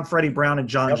 downtown Freddie Brown and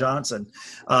John Johnson,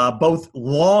 both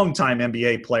longtime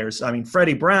NBA players. I mean,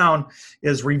 Freddie Brown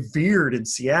is revered in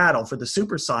Seattle for the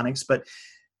Supersonics, but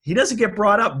he doesn't get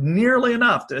brought up nearly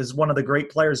enough as one of the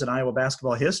great players in Iowa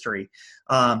basketball history.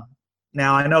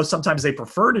 Now, I know sometimes they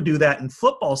prefer to do that in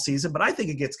football season, but I think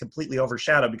it gets completely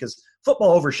overshadowed because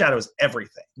football overshadows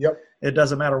everything. Yep. It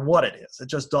doesn't matter what it is. It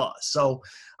just does. So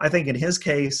I think in his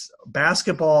case,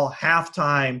 basketball,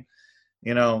 halftime,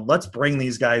 let's bring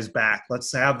these guys back.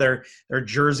 Let's have their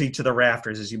jersey to the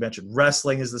rafters, as you mentioned.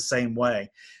 Wrestling is the same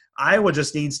way. Iowa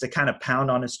just needs to kind of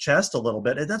pound on his chest a little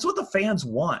bit. And that's what the fans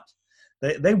want.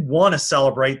 They want to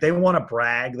celebrate. They want to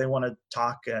brag. They want to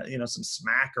talk, some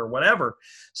smack or whatever.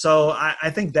 So I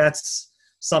think that's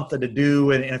something to do.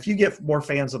 And if you get more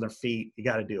fans on their feet, you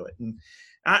got to do it. And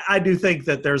I do think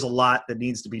that there's a lot that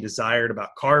needs to be desired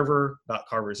about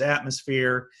Carver's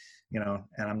atmosphere, and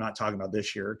I'm not talking about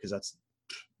this year because that's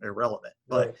irrelevant.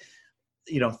 But,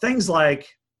 things like,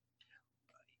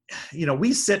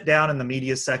 we sit down in the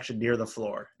media section near the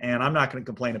floor, and I'm not going to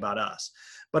complain about us.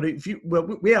 But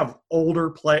we have older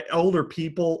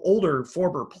people, older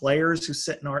former players who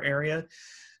sit in our area.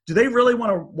 Do they really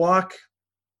want to walk,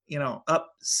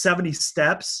 up 70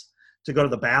 steps to go to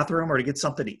the bathroom or to get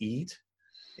something to eat?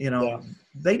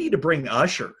 They need to bring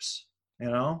ushers,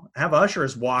 have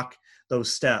ushers walk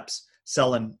those steps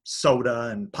selling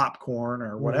soda and popcorn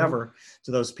or whatever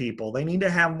to those people. They need to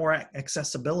have more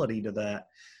accessibility to that.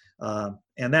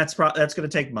 And that's going to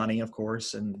take money, of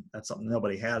course, and that's something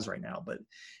nobody has right now. But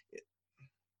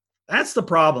that's the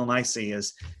problem I see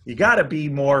is you got to be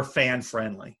more fan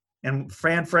friendly, and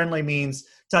fan friendly means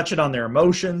touching on their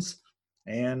emotions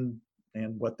and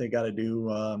what they got to do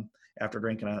after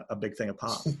drinking a big thing of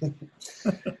pop.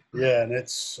 Yeah, and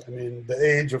the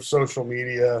age of social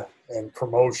media and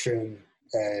promotion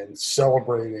and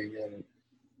celebrating, and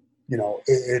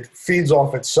it feeds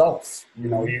off itself.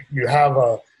 You have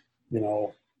a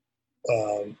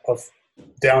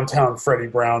downtown Freddie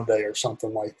Brown Day or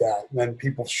something like that. And then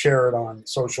people share it on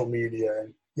social media,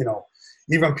 and,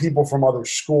 even people from other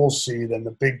schools see it, and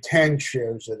the Big Ten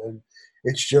shares it. And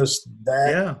it's just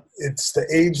that it's the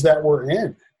age that we're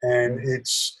in. And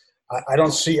I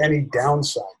don't see any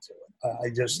downside to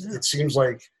it. It seems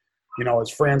like, as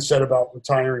Fran said about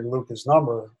retiring Luka's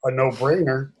number, a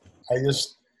no-brainer.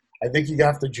 I think you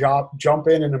have to jump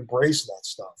in and embrace that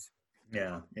stuff.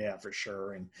 Yeah, for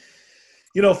sure. And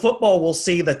football will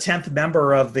see the 10th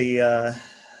member of the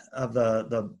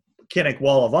Kinnick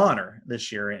Wall of Honor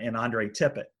this year in Andre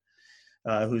Tippett,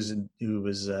 who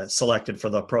was selected for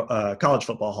the College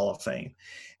Football Hall of Fame.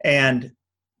 And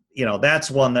that's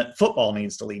one that football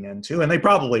needs to lean into, and they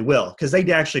probably will, because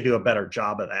they actually do a better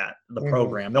job of that. The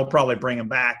program, they'll probably bring him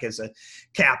back as a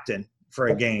captain for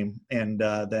a game, and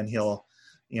then he'll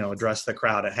address the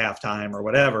crowd at halftime or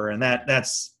whatever, and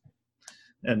that's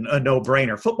a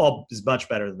no-brainer. Football is much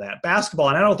better than that. Basketball,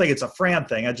 and I don't think it's a Fran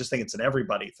thing. I just think it's an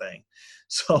everybody thing.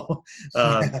 So,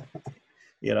 and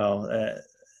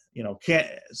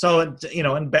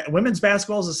women's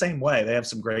basketball is the same way. They have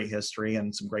some great history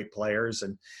and some great players,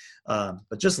 and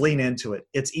but just lean into it.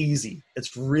 It's easy.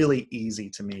 It's really easy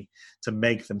to me to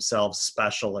make themselves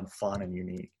special and fun and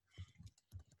unique.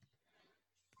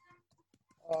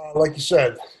 Like you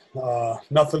said,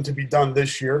 nothing to be done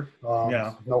this year.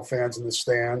 No fans in the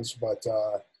stands, but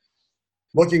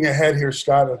looking ahead here,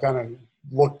 Scott, I kind of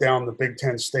looked down the Big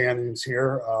Ten standings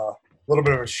here. A little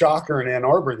bit of a shocker in Ann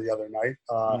Arbor the other night.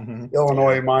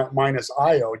 Illinois minus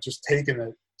Iowa, just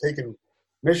taking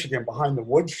Michigan behind the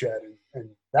woodshed, and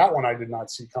that one I did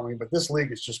not see coming. But this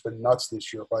league has just been nuts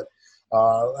this year. But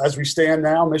as we stand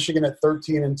now, Michigan at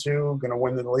 13-2, going to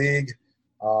win the league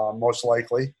most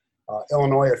likely.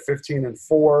 Illinois at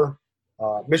 15-4.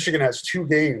 Michigan has 2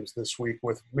 games this week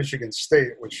with Michigan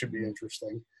State, which should be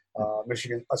interesting.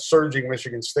 A surging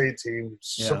Michigan State team.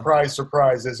 Surprise,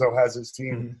 surprise, Izzo has his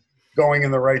team going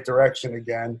in the right direction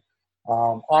again.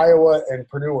 Iowa and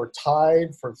Purdue are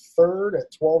tied for 3rd at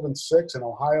 12-6, and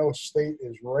Ohio State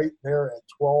is right there at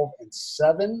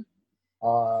 12-7.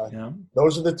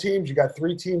 Those are the teams. You got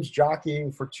 3 teams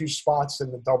jockeying for 2 spots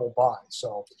in the double bye.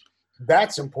 So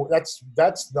that's important.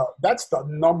 That's the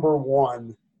number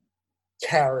one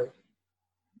carrot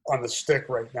on the stick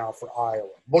right now for Iowa.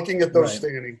 Looking at those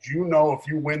standings, if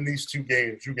you win these 2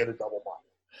 games, you get a double bye.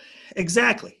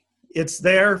 Exactly. It's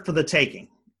there for the taking.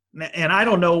 And I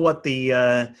don't know what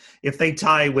if they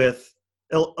tie with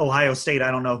Ohio State,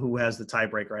 I don't know who has the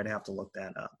tiebreaker. I'd have to look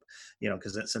that up,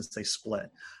 because since they split.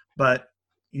 But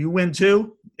you win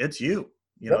 2, it's you.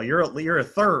 You're a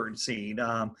 3rd seed.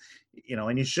 And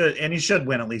you should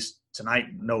win at least tonight.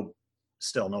 No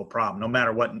problem. No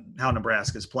matter how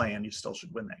Nebraska's playing, you still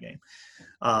should win that game.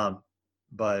 And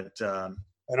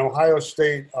Ohio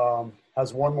State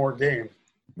has one more game.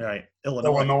 Right,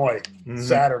 Illinois.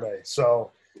 Saturday.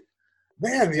 So,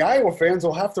 man, the Iowa fans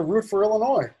will have to root for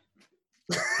Illinois.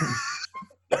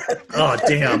 Oh,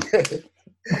 damn.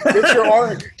 Get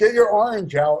your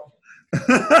orange out.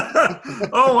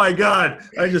 Oh my God.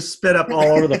 I just spit up all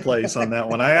over the place on that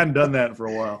one. I hadn't done that for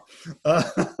a while.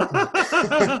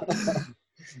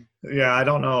 Yeah, I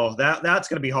don't know. That's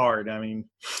going to be hard. I mean,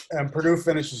 and Purdue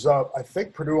finishes up. I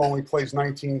think Purdue only plays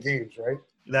 19 games, right?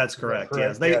 That's correct.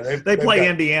 Correct? Yes, they play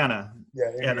Indiana.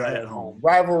 Yeah, Indiana at home.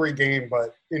 Rivalry game,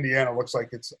 but Indiana looks like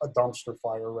it's a dumpster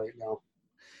fire right now.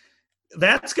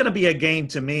 That's going to be a game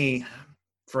to me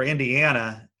for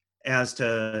Indiana as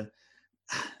to,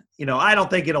 I don't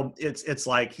think it's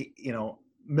like,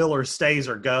 Miller stays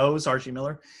or goes, Archie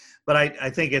Miller. But I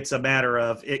think it's a matter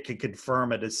of it could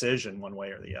confirm a decision one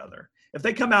way or the other. If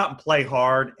they come out and play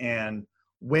hard and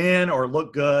win or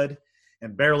look good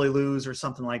and barely lose or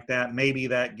something like that, maybe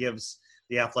that gives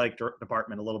the athletic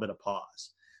department a little bit of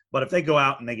pause. But if they go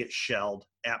out and they get shelled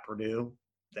at Purdue,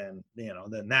 then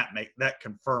that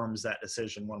confirms that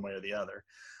decision one way or the other.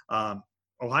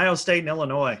 Ohio State and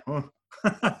Illinois,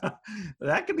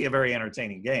 that could be a very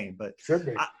entertaining game. But should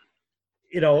be.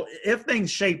 If things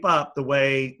shape up the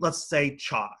way, let's say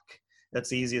chalk, that's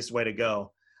the easiest way to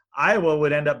go. Iowa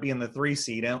would end up being the 3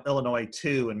 seed, Illinois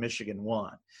 2, and Michigan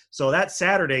 1. So that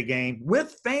Saturday game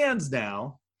with fans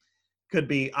now could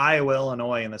be Iowa,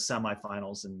 Illinois in the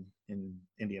semifinals in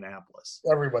Indianapolis.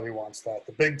 Everybody wants that.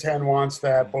 The Big Ten wants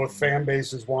that. Both fan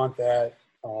bases want that.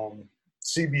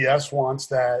 CBS wants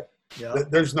that. Yep.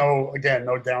 There's no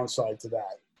downside to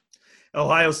that.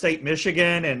 Ohio State,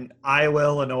 Michigan, and Iowa,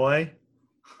 Illinois.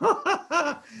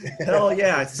 Hell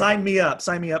yeah. Sign me up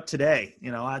today.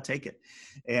 I take it.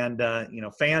 And,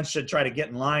 fans should try to get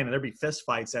in line, and there'd be fist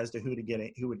fights as to who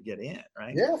would get in,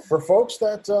 right? Yeah. For folks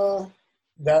that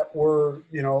were,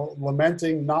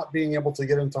 lamenting not being able to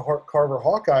get into Carver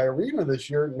Hawkeye Arena this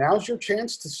year, now's your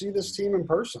chance to see this team in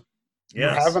person.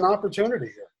 Yes. You have an opportunity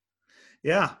here.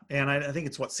 Yeah, and I think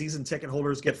it's season ticket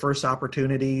holders get first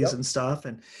opportunities and stuff.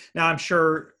 And now I'm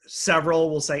sure several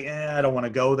will say, I don't want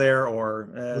to go there, or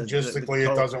logistically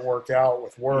it doesn't work out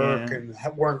with work and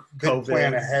didn't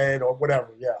plan ahead or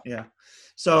whatever. Yeah. Yeah.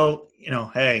 So,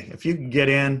 hey, if you can get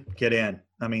in.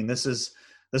 I mean, this is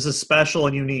special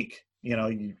and unique.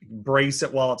 You embrace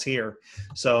it while it's here.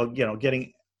 So,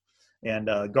 getting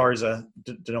and Garza,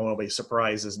 to no nobody's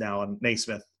surprise, is now a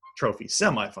Naismith Trophy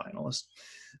semifinalist.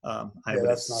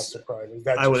 That's not surprising.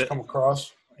 That just come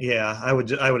across. Yeah, I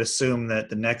would assume that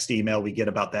the next email we get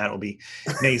about that will be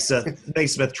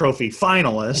Naismith Trophy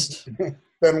finalist.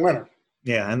 Then winner.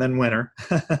 Yeah, and then winner.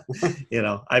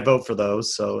 I vote for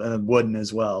those, and Wooden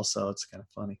as well. So it's kind of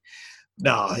funny.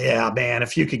 No, yeah, man.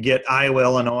 If you could get Iowa,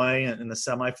 Illinois in the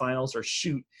semifinals, or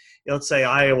shoot, let's say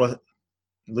Iowa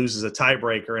loses a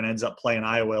tiebreaker and ends up playing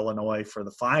Iowa, Illinois for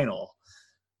the final.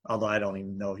 Although I don't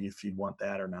even know if you'd want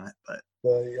that or not, but.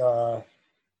 The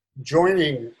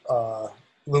joining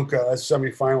Luka as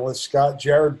semifinalist,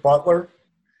 Jared Butler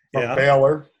from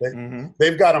Baylor.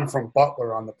 They've got him from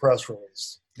Butler on the press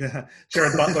release. Yeah,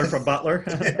 Jared Butler from Butler.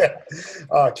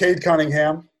 Cade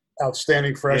Cunningham,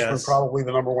 outstanding freshman, probably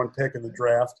the number 1 pick in the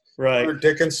draft. Right. Hunter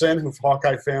Dickinson, who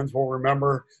Hawkeye fans will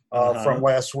remember from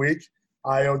last week.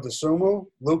 Ayo Dosunmu,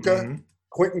 Luka,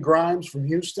 Quentin Grimes from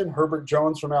Houston, Herbert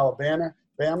Jones from Alabama,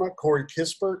 Corey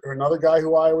Kispert, or another guy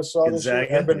who Iowa saw Gonzaga, this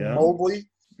year, Evan Mobley,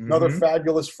 another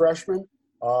fabulous freshman,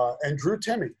 and Drew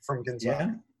Timme from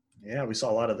Gonzaga. Yeah, we saw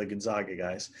a lot of the Gonzaga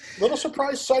guys. Little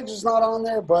surprised Suggs is not on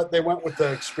there, but they went with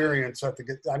the experience.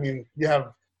 You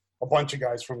have a bunch of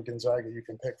guys from Gonzaga you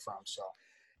can pick from. So,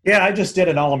 yeah, I just did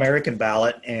an All-American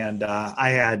ballot, and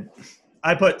I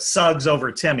put Suggs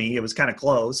over Timme. It was kind of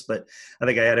close, but I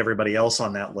think I had everybody else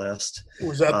on that list.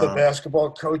 Was that the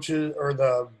basketball coaches or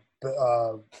the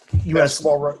U.S.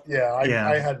 basketball?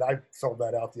 I filled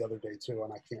that out the other day too,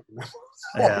 and I can't remember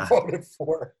what I voted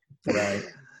for. Right.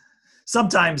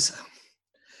 Sometimes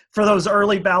for those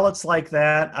early ballots like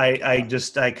that, I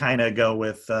kind of go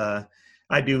with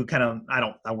I do kind of,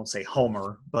 I won't say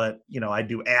homer, but I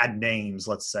do add names.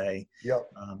 Let's say,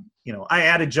 I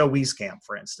added Joe Wieskamp,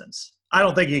 for instance. I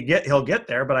don't think he'll get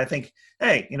there, but I think,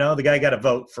 hey, the guy got a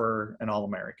vote for an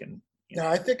All-American. Yeah,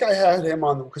 I think I had him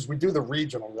on because we do the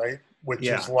regional, right? Which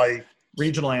is like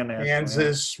regional and national.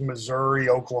 Kansas, Missouri,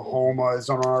 Oklahoma is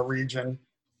on our region.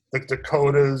 The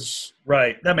Dakotas.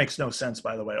 Right. That makes no sense,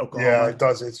 by the way. Oklahoma. Yeah, it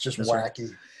does. It's just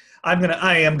wacky. I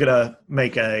am gonna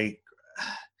make a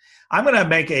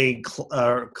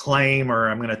claim, or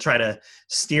I'm gonna try to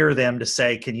steer them to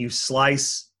say, can you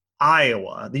slice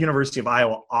Iowa, the University of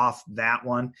Iowa, off that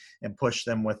one and push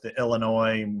them with the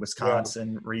Illinois and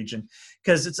Wisconsin region?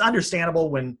 Because it's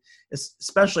understandable when,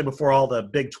 especially before all the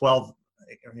Big 12,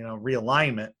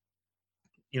 realignment,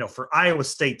 for Iowa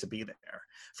State to be there,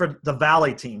 for the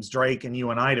Valley teams, Drake and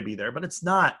UNI to be there. But it's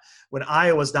not when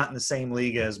Iowa's not in the same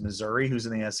league as Missouri, who's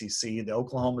in the SEC, the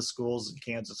Oklahoma schools,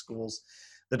 Kansas schools,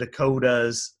 the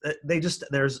Dakotas.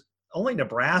 There's only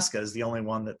Nebraska is the only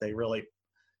one that they really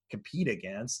compete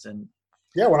against. And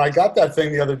yeah, when I got that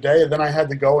thing the other day, then I had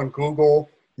to go and Google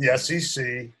the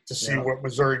SEC to see what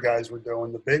Missouri guys were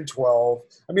doing, the Big 12.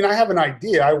 I mean, I have an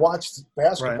idea. I watched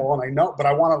basketball and I know, but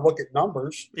I want to look at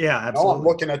numbers. Yeah, absolutely. I'm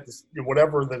looking at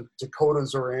whatever the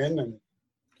Dakotas are in and,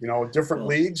 different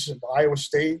leagues, Iowa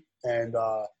State and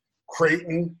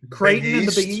Creighton in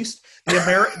the Big East,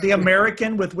 the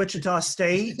American with Wichita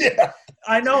State. Yeah.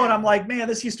 I know, and I'm like, man,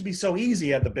 this used to be so easy.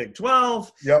 You had the Big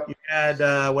 12. Yep. You had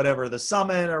the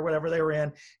Summit or whatever they were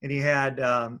in, and you had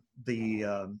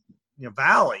the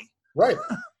Valley. Right.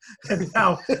 And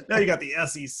now you got the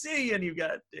SEC, and you've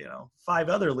got 5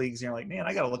 other leagues, and you're like, man,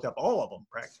 I got to look up all of them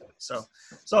practically. So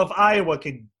if Iowa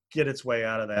could get its way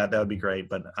out of that would be great.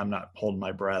 But I'm not holding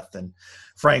my breath, and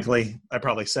frankly, I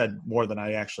probably said more than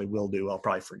I actually will do. I'll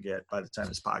probably forget by the time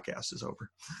this podcast is over.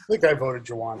 I think I voted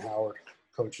Juwan Howard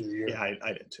Coach of the Year. Yeah,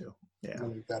 I did too. Yeah,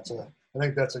 I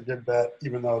think that's a good bet.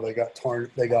 Even though they got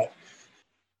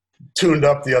tuned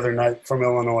up the other night from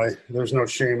Illinois. There's no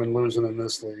shame in losing in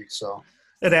this league. So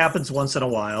it happens once in a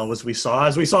while, as we saw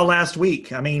last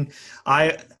week. I mean,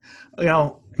 kind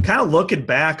of looking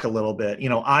back a little bit,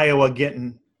 Iowa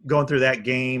going through that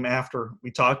game after we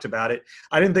talked about it.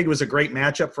 I didn't think it was a great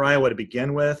matchup for Iowa to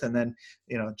begin with. And then,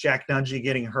 Jack Nungy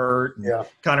getting hurt and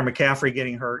Connor McCaffrey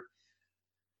getting hurt.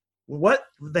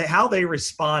 How they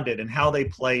responded and how they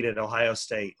played at Ohio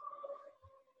State.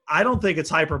 I don't think it's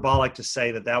hyperbolic to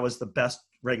say that was the best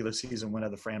regular season win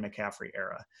of the Fran McCaffrey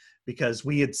era, because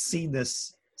we had seen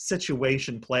this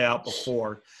situation play out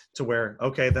before to where,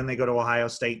 okay, then they go to Ohio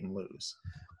State and lose.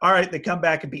 All right, they come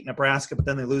back and beat Nebraska, but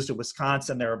then they lose to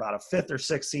Wisconsin. They're about a 5th or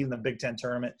 6th seed in the Big Ten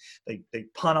tournament. They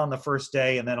punt on the first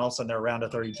day, and then all of a sudden they're a round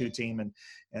of 32 team,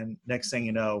 and next thing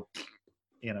you know,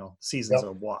 season's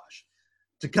a wash.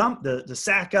 To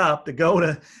sack up, to go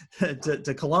to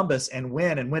Columbus and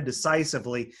win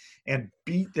decisively and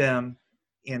beat them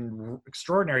in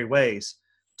extraordinary ways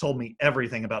told me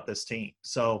everything about this team.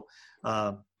 So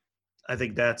I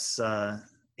think that's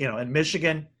in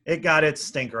Michigan, it got its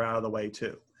stinker out of the way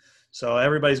too. So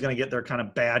everybody's going to get their kind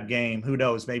of bad game. Who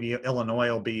knows? Maybe Illinois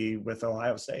will be with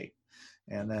Ohio State,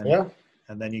 and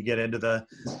then you get into the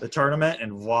tournament,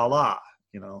 and voila,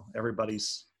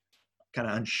 everybody's kind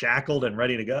of unshackled and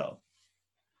ready to go.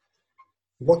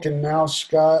 Looking now,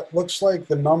 Scott, looks like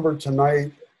the number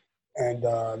tonight, and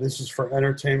this is for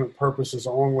entertainment purposes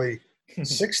only,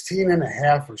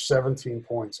 16.5 or 17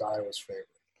 points Iowa's favorite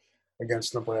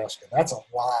against Nebraska. That's a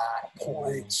lot of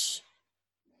points.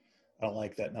 I don't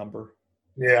like that number.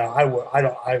 Yeah, I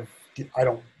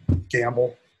don't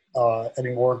gamble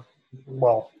anymore.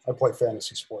 Well, I play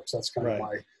fantasy sports. That's kind of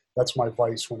that's my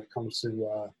vice when it comes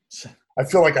to I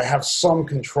feel like I have some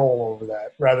control over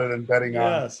that rather than betting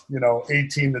on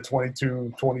 18 to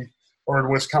 22, 20, or in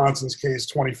Wisconsin's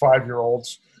case,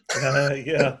 25-year-olds.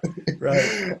 Yeah,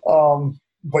 right.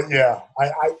 But yeah,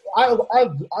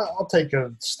 I'll take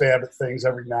a stab at things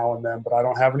every now and then, but I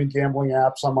don't have any gambling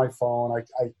apps on my phone.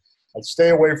 I stay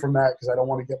away from that because I don't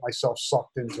want to get myself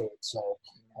sucked into it. So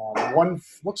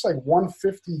looks like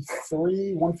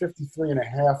 153 and a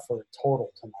half for a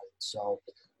total tonight. So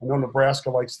I know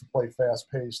Nebraska likes to play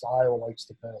fast-paced. Iowa likes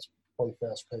to play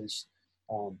fast-paced.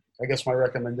 I guess my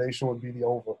recommendation would be the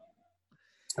over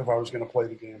if I was going to play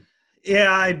the game.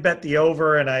 Yeah, I'd bet the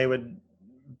over, and I would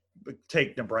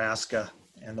take Nebraska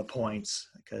and the points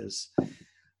because,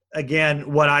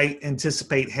 again, what I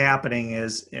anticipate happening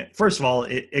is, first of all,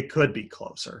 it could be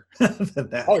closer than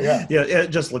that. Oh, yeah.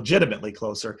 Just legitimately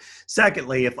closer.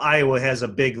 Secondly, if Iowa has a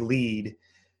big lead,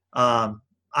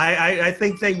 I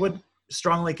think they would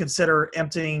strongly consider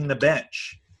emptying the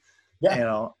bench.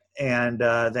 Yeah. And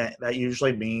that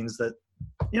usually means that,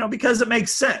 because it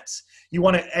makes sense. You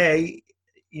want to,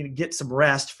 get some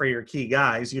rest for your key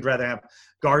guys. You'd rather have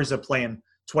Garza playing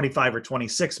 25 or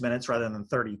 26 minutes rather than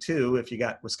 32 if you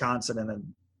got Wisconsin and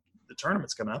then the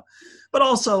tournament's coming up. But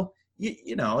also,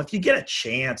 if you get a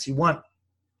chance, you want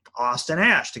Austin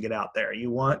Ash to get out there.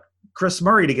 You want Chris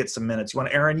Murray to get some minutes. You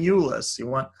want Aaron Eulis. You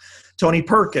want Tony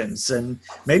Perkins and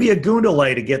maybe a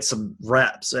Gundele to get some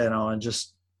reps, and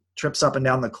just trips up and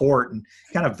down the court and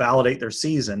kind of validate their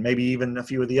season. Maybe even a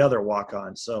few of the other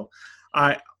walk-ons. So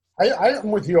I'm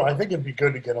with you. I think it'd be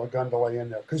good to get a Gundele in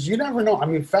there because you never know. I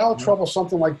mean, foul trouble,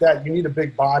 something like that, you need a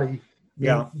big body.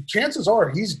 Yeah. Chances are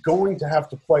he's going to have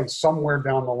to play somewhere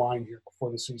down the line here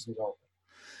before the season's over.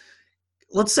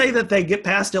 let's say that they get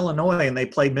past Illinois and they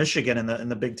play Michigan in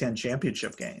the Big Ten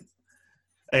championship game,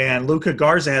 and Luka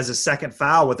Garza has his second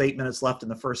foul with 8 minutes left in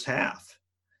the first half.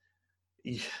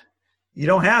 You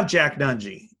don't have Jack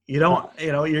Nungy. You don't.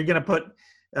 You're going to put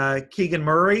Keegan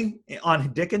Murray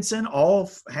on Dickinson all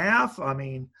half. I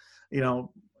mean, you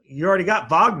already got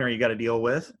Wagner you got to deal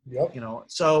with. Yep.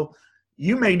 So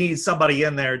you may need somebody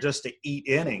in there just to eat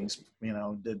innings.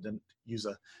 To use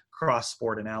a cross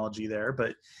sport analogy there,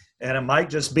 and it might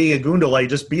just be Ogundele,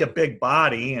 just be a big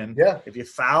body, and if you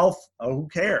foul, who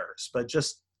cares? But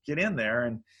just get in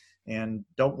there and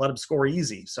don't let him score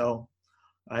easy. So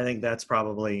I think that's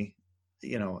probably,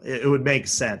 it would make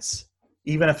sense,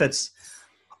 even if it's,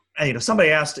 somebody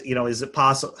asked, is it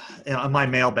possible on my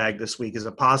mailbag this week, is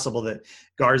it possible that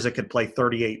Garza could play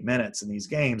 38 minutes in these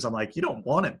games? I'm like, you don't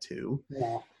want him to.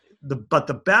 Yeah. But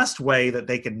the best way that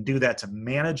they can do that to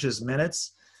manage his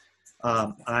minutes,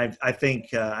 I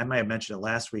think I might have mentioned it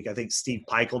last week. I think Steve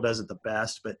Peichel does it the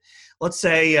best. But let's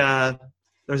say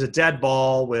there's a dead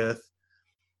ball with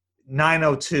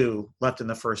 9:02 left in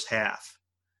the first half.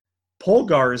 Pull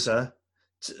Garza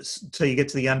till you get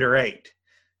to the under 8.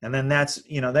 And then that's,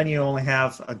 then you only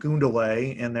have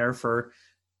Ogundele in there for,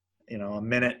 a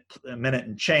minute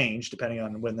and change, depending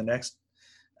on when the next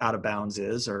out of bounds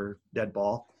is or dead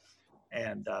ball.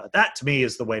 And that to me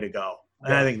is the way to go.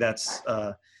 And I think that's,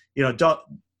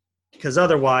 because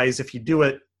otherwise if you do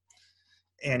it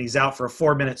and he's out for a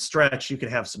 4-minute stretch, you could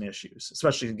have some issues,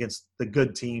 especially against the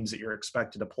good teams that you're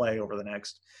expected to play over the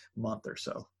next month or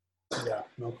so. Yeah,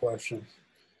 no question.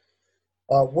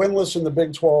 Winless in the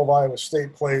Big 12, Iowa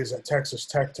State plays at Texas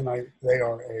Tech tonight. They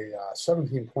are a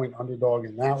 17-point underdog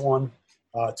in that one.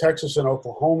 Texas and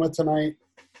Oklahoma tonight.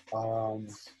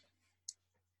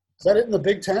 Is that it in the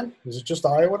Big Ten? Is it just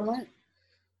Iowa tonight?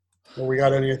 Or we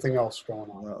got anything else going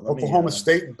on? Well, Oklahoma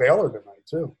State and Baylor tonight,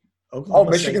 too.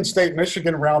 Michigan State,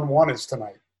 Michigan round 1 is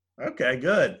tonight. Okay,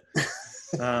 good.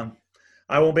 I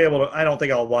won't be able to – I don't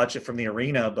think I'll watch it from the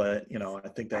arena, but, I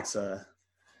think that's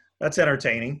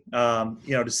entertaining,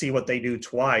 to see what they do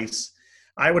twice.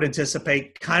 I would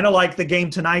anticipate, kind of like the game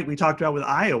tonight we talked about with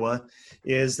Iowa,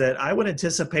 is that I would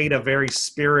anticipate a very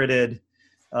spirited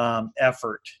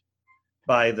effort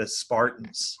by the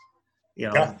Spartans.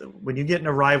 When you get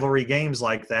into rivalry games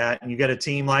like that and you get a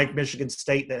team like Michigan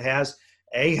State that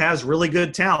has really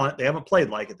good talent, they haven't played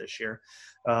like it this year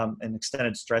in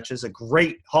extended stretches, a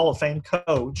great Hall of Fame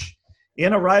coach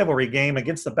in a rivalry game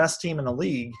against the best team in the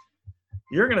league,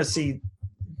 you're going to see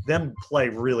them play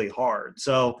really hard.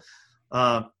 So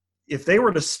if they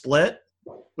were to split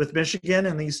with Michigan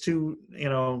and these two,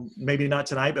 maybe not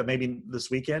tonight, but maybe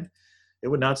this weekend, it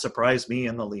would not surprise me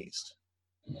in the least.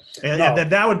 And then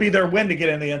that would be their win to get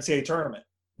in the NCAA tournament.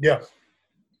 Yeah,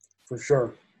 for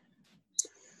sure.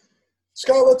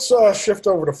 Scott, let's shift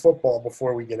over to football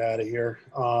before we get out of here.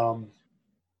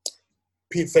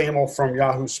 Pete Thamel from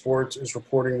Yahoo Sports is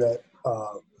reporting that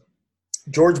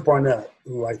George Barnett,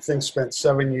 who I think spent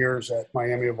 7 years at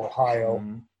Miami of Ohio,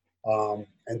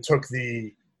 and took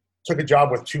a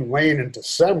job with Tulane in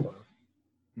December,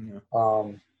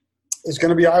 is going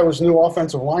to be Iowa's new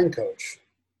offensive line coach.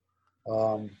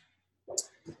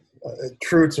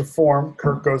 True to form,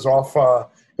 Kirk goes off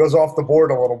the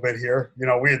board a little bit here.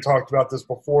 We had talked about this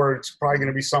before. It's probably going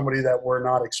to be somebody that we're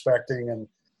not expecting, and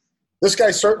this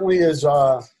guy certainly is.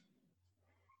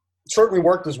 Certainly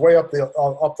worked his way up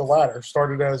the ladder.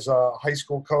 Started as a high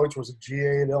school coach, was a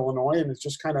GA at Illinois, and it's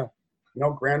just kind of,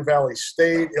 Grand Valley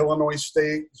State, Illinois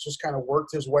State. It's just kind of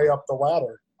worked his way up the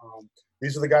ladder.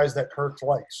 These are the guys that Kirk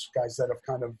likes, guys that have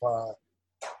kind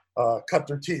of cut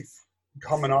their teeth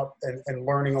coming up and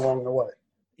learning along the way.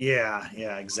 Yeah,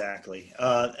 exactly.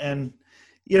 And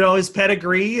his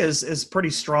pedigree is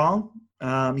pretty strong.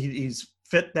 He's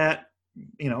fit that.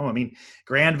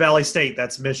 Grand Valley State,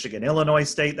 that's Michigan. Illinois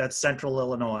State, that's Central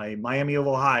Illinois. Miami of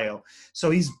Ohio. So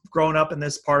he's grown up in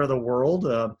this part of the world.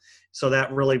 So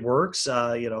that really works.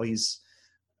 He's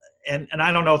and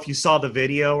I don't know if you saw the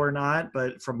video or not,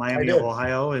 but from Miami of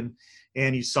Ohio, and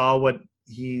you saw what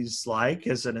he's like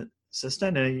as an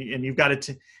assistant, and you've got it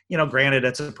to, granted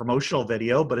it's a promotional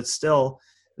video, but it's still,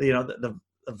 the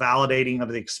validating of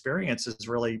the experience is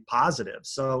really positive.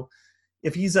 So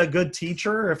if he's a good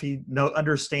teacher, if he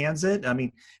understands it,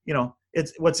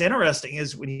 it's what's interesting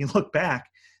is when you look back,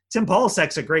 Tim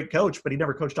Polasek's a great coach, but he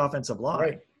never coached offensive line.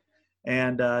 Right.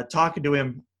 And talking to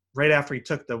him right after he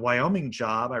took the Wyoming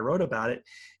job, I wrote about it.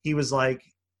 He was like,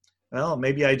 well,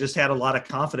 maybe I just had a lot of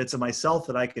confidence in myself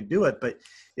that I could do it. But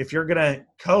if you're going to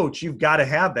coach, you've got to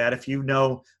have that. If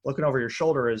looking over your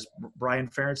shoulder is Brian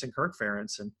Ferentz and Kirk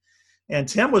Ferentz. And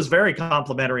Tim was very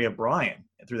complimentary of Brian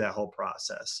through that whole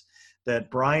process.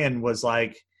 that Brian was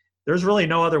like, there's really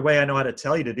no other way I know how to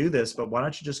tell you to do this, but why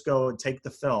don't you just go and take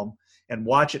the film and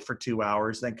watch it for 2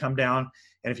 hours, then come down,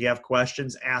 and if you have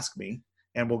questions, ask me,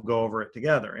 and we'll go over it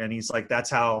together. And he's like, that's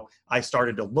how I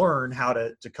started to learn how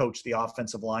to coach the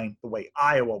offensive line the way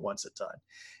Iowa wants it done.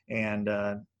 And,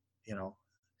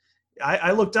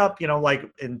 I looked up, like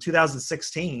in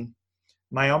 2016,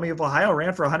 Miami of Ohio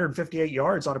ran for 158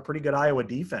 yards on a pretty good Iowa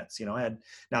defense.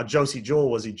 Now Josie Jewell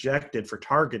was ejected for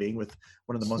targeting with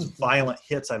one of the most violent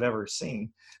hits I've ever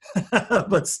seen.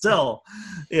 But still,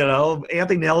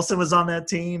 Anthony Nelson was on that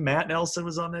team. Matt Nelson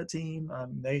was on that team.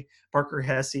 Parker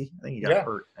Hesse, I think he got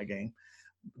hurt that game.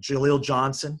 Jaleel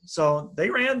Johnson. So they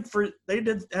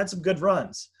had some good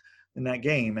runs in that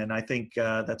game. And I think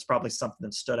that's probably something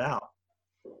that stood out.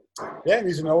 Yeah, and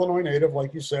he's an Illinois native,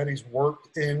 like you said. He's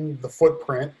worked in the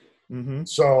footprint. Mm-hmm.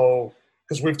 So,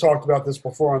 because we've talked about this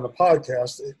before on the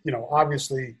podcast,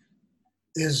 obviously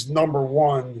his number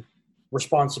one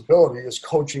responsibility is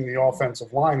coaching the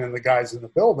offensive line and the guys in the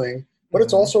building, but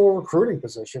it's also a recruiting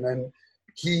position. And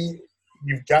you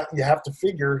have to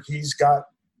figure he's got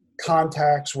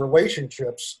contacts,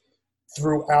 relationships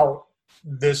throughout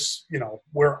this,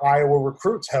 where Iowa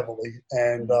recruits heavily.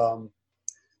 And,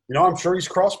 I'm sure he's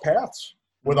crossed paths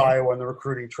with Iowa in the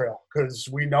recruiting trail, because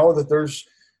we know that there's,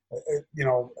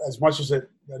 as much as it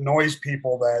annoys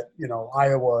people that,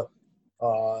 Iowa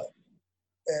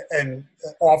and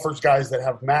offers guys that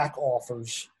have MAC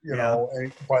offers,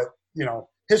 but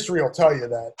history will tell you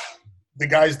that the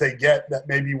guys they get that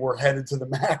maybe were headed to the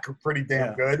MAC are pretty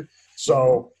damn good.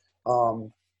 So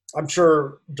I'm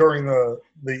sure during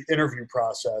the interview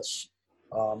process,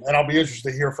 and I'll be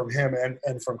interested to hear from him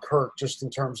and from Kirk, just in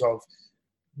terms of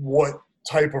what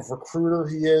type of recruiter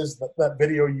he is. That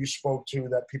video you spoke to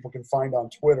that people can find on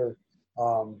Twitter,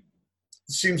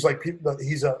 seems like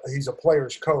he's a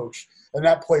player's coach, and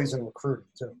that plays in recruiting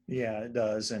too. Yeah, it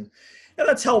does. And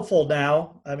that's helpful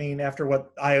now. I mean, after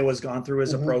what Iowa's gone through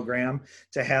as a program,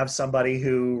 to have somebody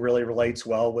who really relates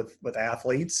well with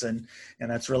athletes, and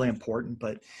that's really important.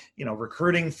 But,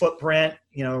 recruiting footprint,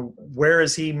 where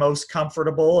is he most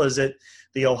comfortable? Is it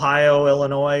the Ohio,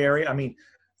 Illinois area? I mean,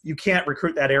 you can't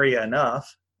recruit that area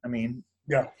enough. I mean,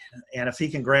 yeah. And if he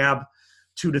can grab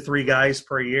 2 to 3 guys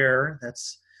per year,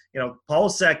 that's,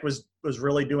 Polsek was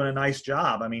really doing a nice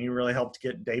job. I mean, he really helped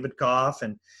get David Koff,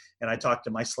 and I talked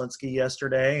to Myslinski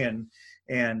yesterday,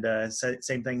 and said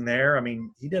same thing there. I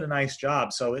mean, he did a nice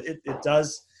job. So it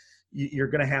does. You're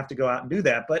going to have to go out and do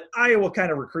that. But Iowa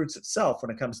kind of recruits itself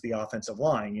when it comes to the offensive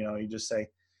line. You just say,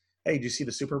 "Hey, did you see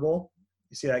the Super Bowl?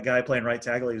 You see that guy playing right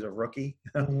tackle? He's a rookie.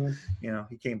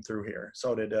 He came through here.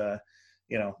 So did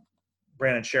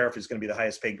Brandon Sheriff, who's going to be the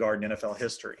highest paid guard in NFL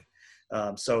history.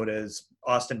 So does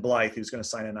Austin Blythe, who's going to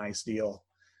sign a nice deal.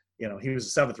 He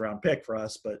was a 7th round pick for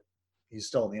us, but he's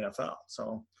still in the NFL.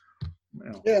 So,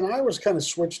 Yeah, and Iowa's kind of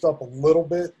switched up a little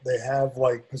bit. They have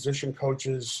position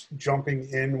coaches jumping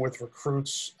in with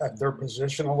recruits at their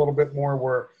position a little bit more,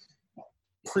 where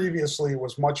previously it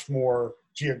was much more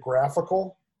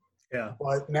geographical. Yeah.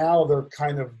 But now they're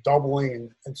kind of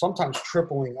doubling and sometimes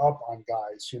tripling up on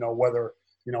guys, whether,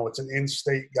 it's an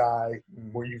in-state guy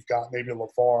where you've got maybe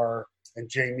LeVar and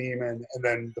Jay Neiman, and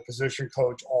then the position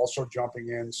coach also jumping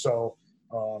in. So,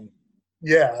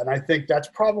 and I think that's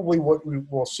probably what we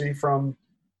will see from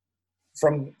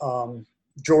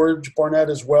George Barnett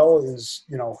as well. Is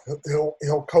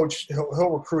he'll coach, he'll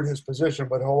recruit his position,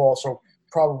 but he'll also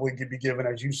probably be given,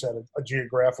 as you said, a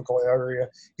geographical area.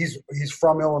 He's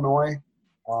from Illinois.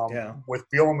 With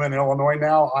Bielema in Illinois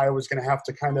now, Iowa's going to have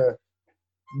to kind of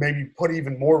maybe put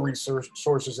even more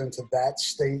resources into that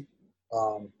state.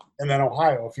 And then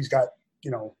Ohio, if he's got,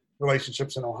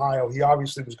 relationships in Ohio, he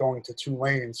obviously was going to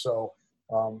Tulane. So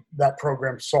that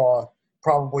program saw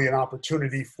probably an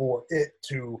opportunity for it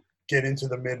to get into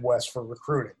the Midwest for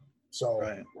recruiting. So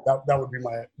that would be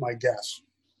my guess.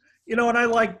 And I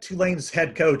like Tulane's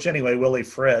head coach anyway, Willie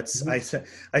Fritz.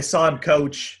 I saw him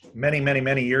coach many, many,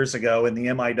 many years ago in the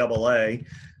MIAA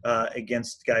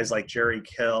against guys like Jerry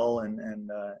Kill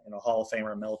and Hall of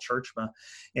Famer Mel Churchma,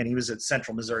 and he was at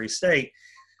Central Missouri State.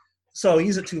 So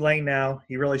he's at Tulane now.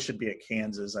 He really should be at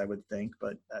Kansas, I would think,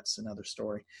 but that's another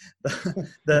story. But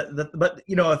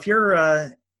if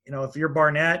you're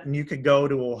Barnett and you could go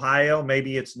to Ohio,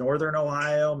 maybe it's Northern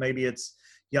Ohio, maybe it's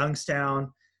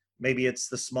Youngstown, maybe it's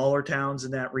the smaller towns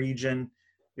in that region.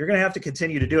 You're going to have to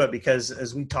continue to do it because,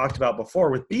 as we talked about before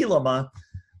with Bielema,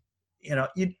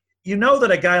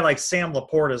 that a guy like Sam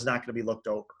Laporta is not going to be looked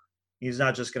over. He's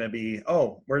not just going to be,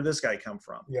 oh, where did this guy come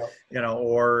from? Yeah.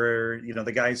 Or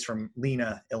the guys from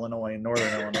Lena, Illinois, and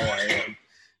Northern Illinois, or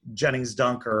Jennings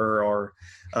Dunker, or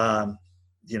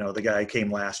the guy who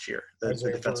came last year, the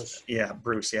defensive. Bruce. Yeah,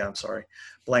 Bruce. Yeah, I'm sorry,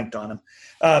 blanked on him.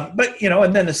 But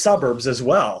and then the suburbs as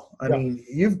well. I mean,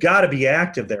 you've got to be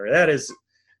active there. That is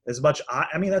as much.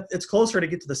 It's closer to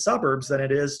get to the suburbs than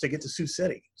it is to get to Sioux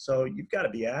City. So you've got to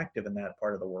be active in that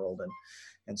part of the world.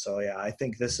 And so I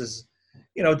think this is,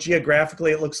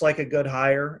 geographically it looks like a good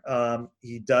hire.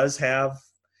 He does have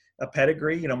a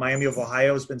pedigree. Miami of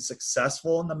Ohio has been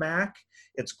successful in the MAC.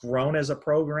 It's grown as a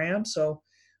program. So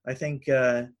I think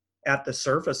at the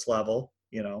surface level,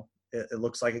 it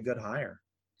looks like a good hire.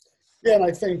 Yeah, and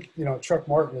I think, Chuck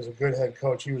Martin is a good head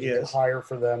coach. He was a good hire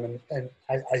for them. And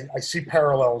I see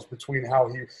parallels between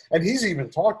and he's even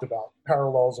talked about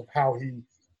parallels of how he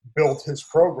built his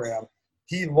program.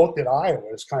 He looked at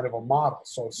Iowa as kind of a model.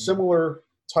 So similar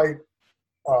type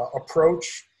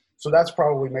approach. So that's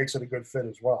probably makes it a good fit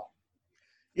as well.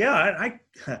 Yeah, I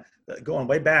going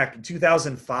way back in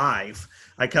 2005,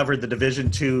 I covered the Division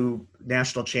II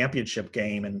national championship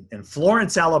game in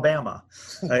Florence, Alabama,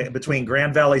 between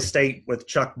Grand Valley State with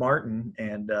Chuck Martin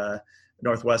and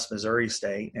Northwest Missouri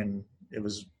State, and it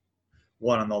was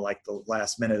won on the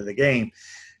last minute of the game.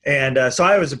 And so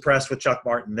I was impressed with Chuck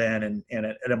Martin then, and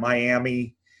at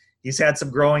Miami, he's had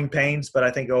some growing pains, but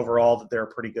I think overall that they're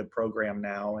a pretty good program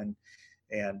now, and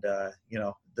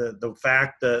the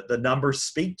fact the numbers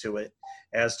speak to it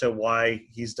as to why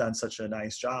he's done such a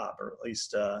nice job, or at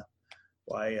least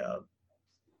why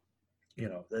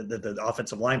the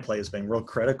offensive line play has been real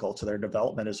critical to their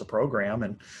development as a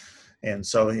program, and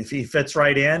so if he fits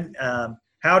right in,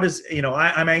 how does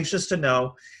I'm anxious to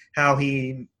know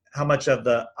how much of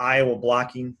the Iowa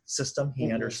blocking system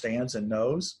he understands and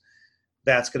knows.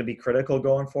 That's going to be critical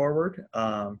going forward.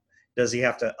 Does he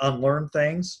have to unlearn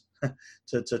things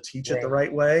to teach it the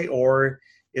right way, or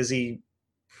is he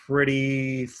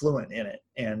pretty fluent in it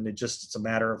and it's a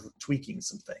matter of tweaking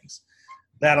some things?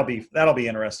 That'll be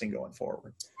interesting going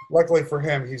forward. Luckily for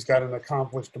him, he's got an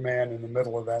accomplished man in the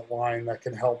middle of that line that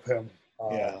can help him.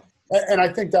 And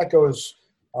I think that goes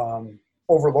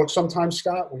overlooked sometimes,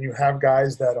 Scott, when you have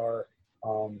guys that are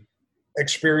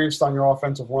experienced on your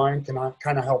offensive line, can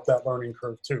kind of help that learning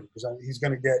curve too, because he's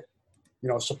going to get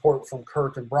support from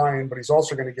Kirk and Brian, but he's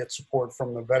also going to get support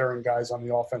from the veteran guys on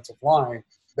the offensive line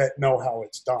that know how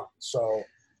it's done. So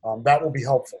that will be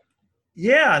helpful.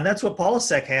 Yeah, and that's what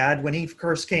Polasek had when he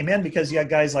first came in, because you had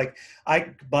guys like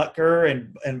Ike Butker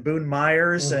and Boone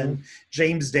Myers and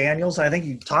James Daniels. I think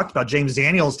you talked about James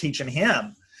Daniels teaching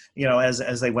him,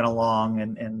 as they went along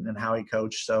and how he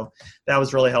coached. So that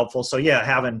was really helpful. So yeah,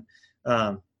 having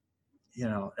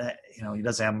he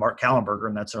doesn't have Mark Kallenberger,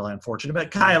 and that's really unfortunate,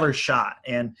 but Kyler Schott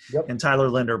and Tyler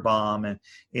Linderbaum. And,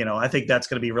 I think that's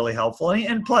going to be really helpful.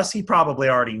 And plus he probably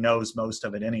already knows most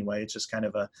of it anyway. It's just kind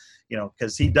of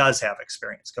because he does have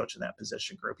experience coaching that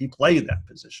position group. He played that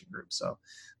position group. So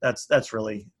that's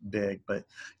really big. But,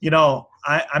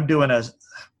 I'm doing a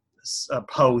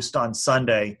post on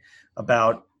Sunday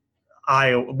about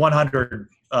Iowa 100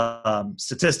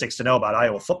 statistics to know about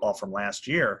Iowa football from last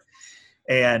year.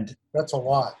 And that's a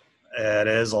lot. It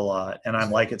is a lot. And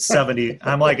I'm like at 70.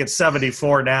 I'm like at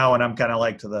 74 now, and I'm kind of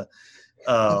like to the,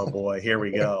 oh boy, here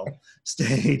we go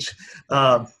stage.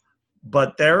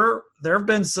 But there have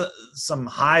been some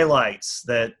highlights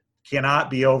that cannot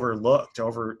be overlooked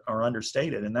or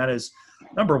understated, and that is,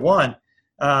 number one,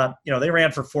 they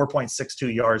ran for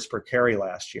 4.62 yards per carry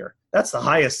last year. That's the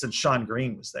highest since Sean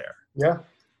Green was there. Yeah,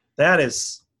 that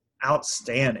is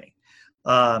outstanding.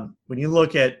 When you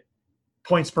look at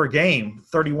points per game,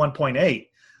 31.8.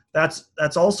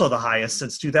 That's also the highest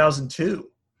since 2002.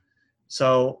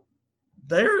 So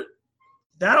that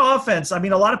offense, a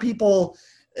lot of people,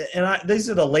 and these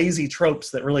are the lazy tropes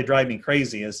that really drive me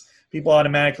crazy, is people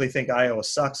automatically think Iowa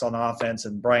sucks on offense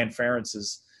and Brian Ferentz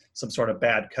is some sort of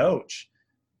bad coach.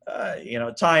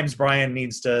 At times Brian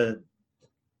needs to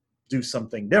do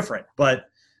something different, but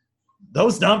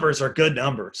those numbers are good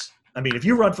numbers. If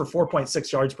you run for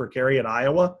 4.6 yards per carry at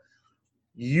Iowa,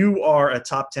 you are a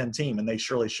top 10 team, and they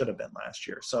surely should have been last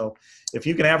year. So if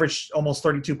you can average almost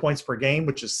 32 points per game,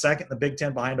 which is second in the Big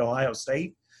Ten behind Ohio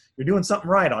State, you're doing something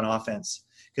right on offense,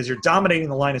 because you're dominating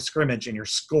the line of scrimmage and you're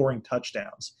scoring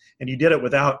touchdowns. And you did it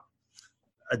without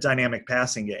a dynamic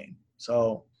passing game.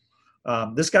 So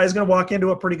this guy's going to walk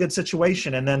into a pretty good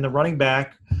situation. And then the running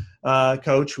back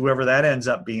coach, whoever that ends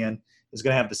up being, is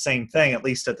going to have the same thing, at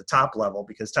least at the top level,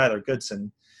 because Tyler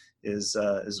Goodson is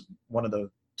one of the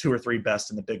 2 or 3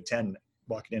 best in the Big Ten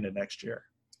walking into next year.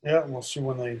 Yeah, and we'll see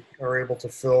when they are able to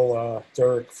fill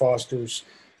Derek Foster's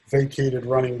vacated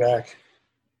running back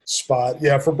spot.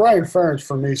 Yeah, for Brian Ferentz,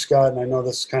 for me, Scott, and I know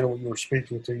this is kind of what you were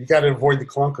speaking to, you got to avoid the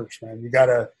clunkers, man. You got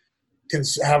to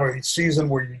have a season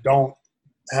where you don't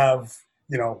have,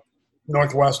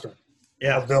 Northwestern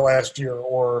Yeah. of the last year,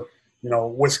 or,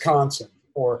 Wisconsin,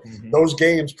 or Mm-hmm. those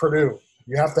games, Purdue.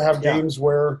 You have to have games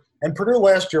where – and Purdue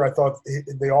last year, I thought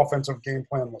the offensive game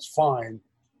plan was fine.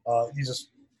 You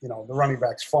just – the running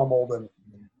backs fumbled, and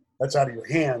that's out of your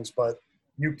hands. But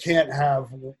you can't have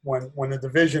 – when the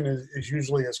division is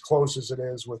usually as close as it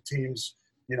is with teams,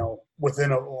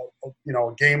 within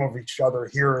a game of each other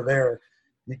here or there,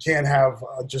 you can't have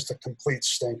just a complete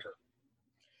stinker.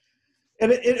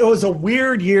 And it was a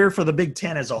weird year for the Big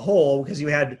Ten as a whole, because you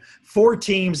had 4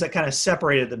 teams that kind of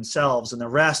separated themselves, and the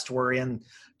rest were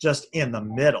just in the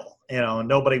middle.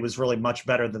 Nobody was really much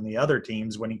better than the other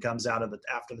teams when he comes out of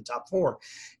after the top 4.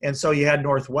 And so you had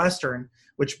Northwestern,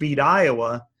 which beat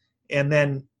Iowa, and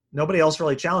then nobody else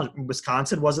really challenged.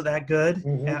 Wisconsin wasn't that good,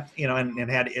 Mm-hmm.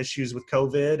 and had issues with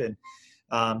COVID,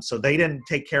 and so they didn't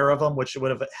take care of them, which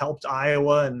would have helped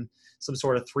Iowa and some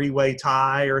sort of 3-way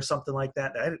tie or something like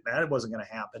that. That wasn't going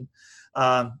to happen.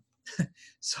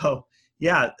 So,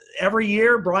 yeah, every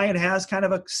year Brian has kind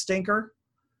of a stinker,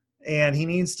 and he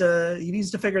needs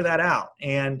to figure that out.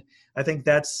 And I think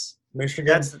that's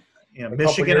Michigan.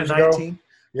 Michigan in 19,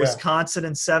 yeah. Wisconsin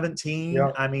in 17.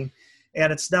 Yeah. I mean,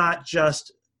 and it's not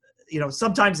just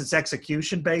sometimes it's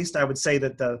execution based. I would say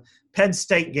that the Penn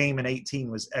State game in 18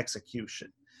 was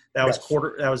execution. That was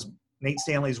That was Nate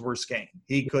Stanley's worst game.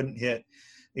 He couldn't hit,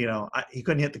 he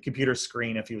couldn't hit the computer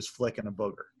screen if he was flicking a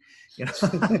booger, just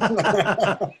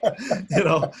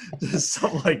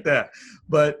something like that.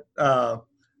 But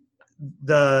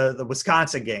the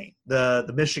Wisconsin game,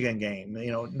 the Michigan game,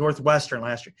 Northwestern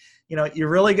last year, you're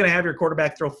really going to have your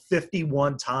quarterback throw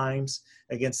 51 times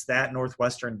against that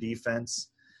Northwestern defense.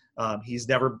 He's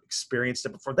never experienced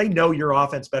it before. They know your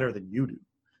offense better than you do.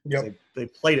 Yep. They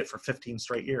played it for 15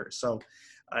 straight years. So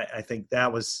I think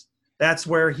that's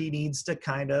where he needs to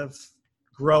kind of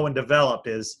grow and develop.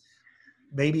 Is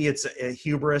maybe it's a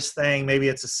hubris thing, maybe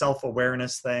it's a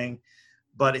self-awareness thing,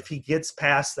 but if he gets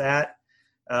past that,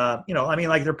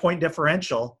 like their point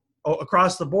differential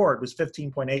across the board was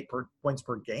 15.8 points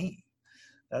per game.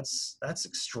 That's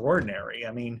extraordinary.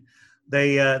 I mean,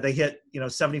 they hit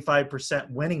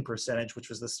 75% winning percentage, which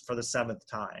was for the 7th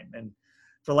time, and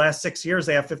for the last 6 years,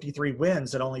 they have 53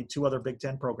 wins, and only 2 other Big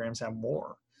Ten programs have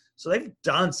more. So they've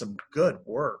done some good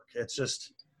work. It's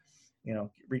just,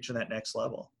 reaching that next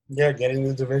level. Yeah, getting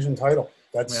the division title.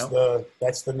 That's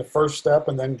the first step,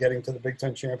 and then getting to the Big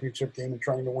Ten championship game and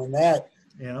trying to win that.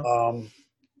 Yeah.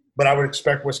 But I would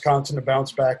expect Wisconsin to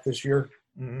bounce back this year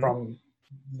Mm-hmm. from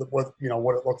what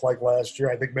it looked like last year.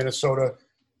 I think Minnesota,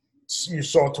 you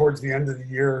saw towards the end of the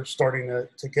year, starting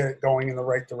to get it going in the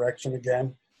right direction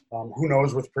again. Who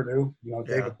knows with Purdue?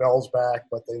 David Bell's back,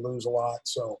 but they lose a lot.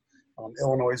 So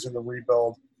Illinois is in the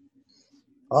rebuild.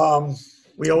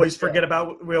 We always forget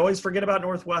about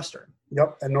Northwestern.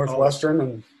 Yep, and Northwestern,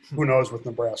 and who knows with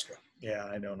Nebraska. Yeah,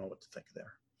 I don't know what to think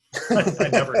there. I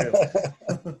never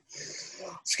do.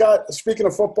 Scott, speaking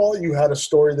of football, you had a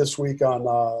story this week on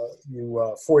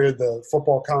you FOIA'd the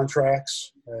football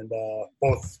contracts, and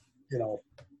both,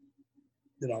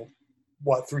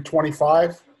 through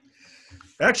 25?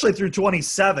 Actually, through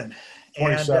 27.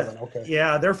 27, okay.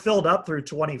 Yeah, they're filled up through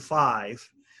 25.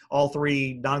 All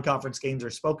 3 non-conference games are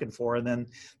spoken for, and then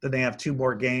they have 2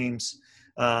 more games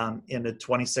into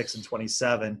 26 and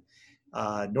 27.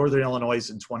 Northern Illinois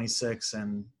is in 26,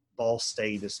 and Ball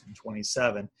State is in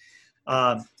 27.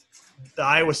 The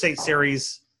Iowa State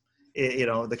series,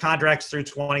 the contract's through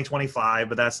 2025,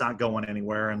 but that's not going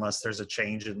anywhere unless there's a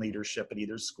change in leadership at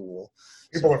either school.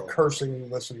 People are cursing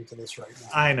listening to this right now.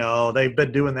 I know. They've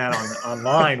been doing that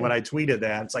online when I tweeted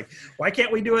that. It's like, why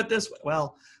can't we do it this way?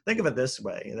 Well, think of it this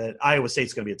way, that Iowa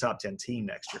State's going to be a top 10 team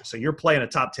next year. So you're playing a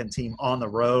top 10 team on the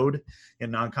road in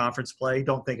non-conference play.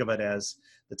 Don't think of it as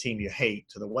the team you hate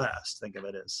to the west. Think of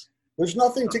it as – there's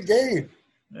nothing to gain.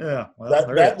 Yeah. Well,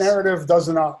 that narrative does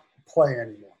not play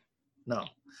anymore. No.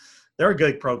 They're a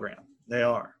good program. They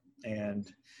are. And,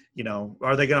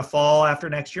 are they going to fall after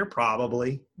next year?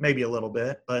 Probably. Maybe a little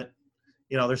bit. But,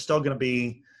 they're still going to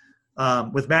be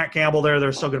with Matt Campbell there,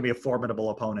 they're still going to be a formidable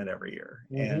opponent every year.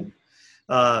 Mm-hmm.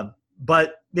 And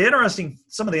but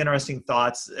some of the interesting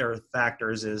thoughts or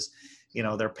factors is,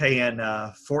 they're paying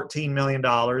 $14 million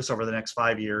over the next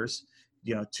 5 years,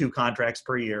 2 contracts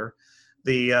per year.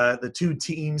 The 2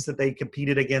 teams that they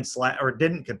competed against or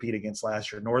didn't compete against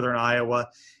last year, Northern Iowa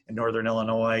and Northern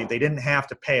Illinois, they didn't have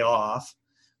to pay off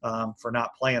for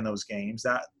not playing those games.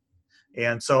 But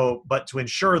to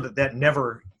ensure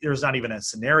that there's not even a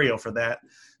scenario for that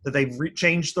they've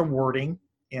changed the wording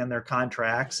in their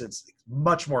contracts. It's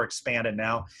much more expanded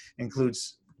now,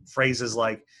 includes phrases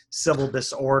like civil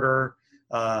disorder,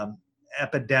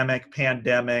 epidemic,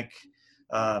 pandemic,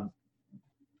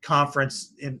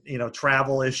 conference,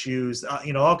 travel issues,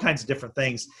 all kinds of different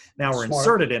things now were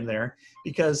inserted in there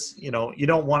because, you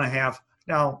don't want to have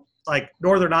now, like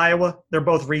Northern Iowa, they're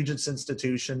both Regents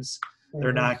institutions.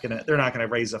 They're not gonna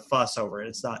raise a fuss over it.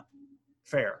 It's not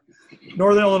fair.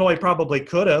 Northern Illinois probably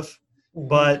could have,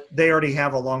 but they already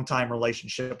have a long time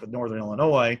relationship with Northern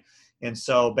Illinois. And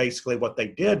so basically what they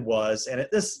did was, and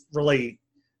this really,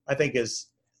 I think it's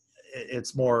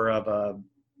more of a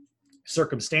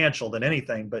circumstantial than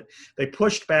anything, but they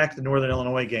pushed back the Northern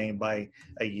Illinois game by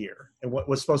a year. And what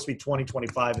was supposed to be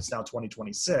 2025, it's now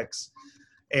 2026.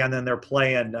 And then they're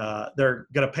playing, they're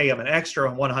going to pay them an extra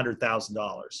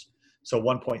 $100,000. So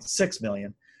 $1.6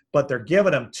 million, but they're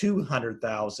giving them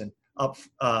 $200,000 up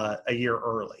a year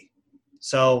early.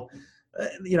 So,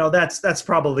 that's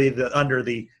probably under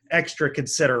the extra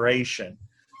consideration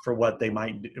for what they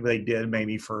did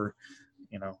maybe for,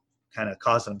 kind of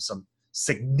causing them some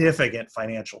significant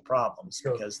financial problems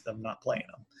because of them not playing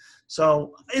them.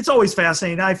 So it's always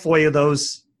fascinating. I FOIA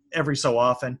those every so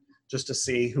often just to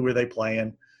see who are they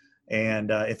playing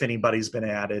and if anybody's been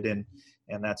added, and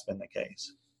that's been the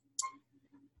case.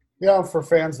 Yeah, for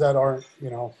fans that aren't,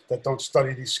 that don't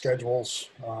study these schedules,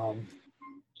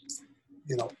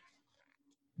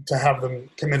 to have them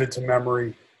committed to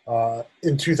memory.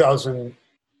 In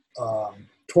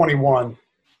 2021,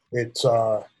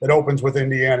 it opens with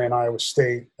Indiana and Iowa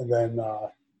State, and then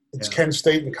it's Kent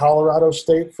State and Colorado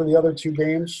State for the other two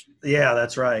games. Yeah,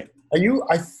 that's right.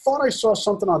 I thought I saw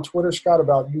something on Twitter, Scott,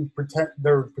 about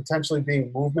there potentially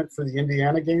being movement for the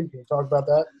Indiana game. Can you talk about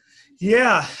that?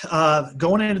 Yeah,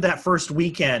 going into that first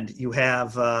weekend, you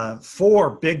have 4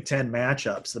 Big Ten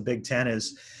matchups. The Big Ten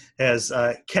has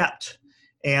kept,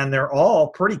 and they're all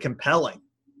pretty compelling.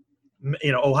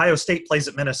 Ohio State plays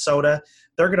at Minnesota.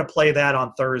 They're going to play that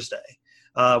on Thursday,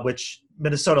 which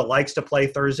Minnesota likes to play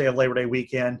Thursday of Labor Day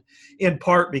weekend, in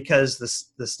part because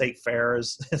the state fair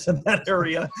is in that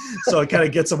area, so it kind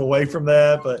of gets them away from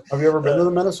that. But have you ever been to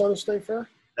the Minnesota State Fair?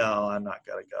 No, I'm not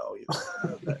going to go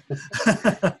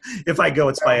either. If I go,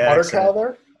 it's by accident. Cow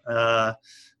there?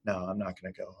 No, I'm not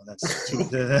going to go. That's too.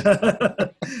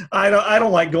 I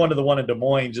don't like going to the one in Des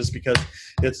Moines just because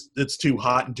it's too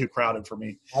hot and too crowded for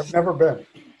me. I've never been,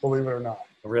 believe it or not.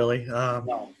 Really?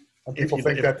 No. And people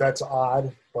think that's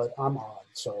odd, but I'm odd,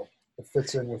 so it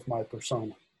fits in with my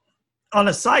persona. On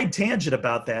a side tangent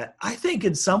about that, I think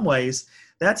in some ways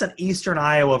that's an Eastern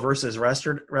Iowa versus rest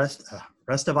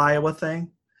of Iowa thing,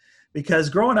 because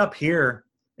growing up here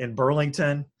in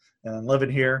Burlington and living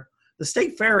here, the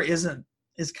state fair is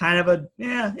kind of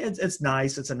it's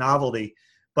nice. It's a novelty.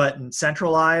 But in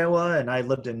central Iowa, and I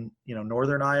lived in,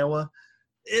 northern Iowa,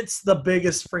 it's the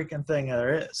biggest freaking thing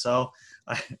there is. So,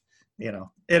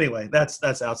 anyway,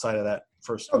 that's outside of that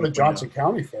first. Oh, the Johnson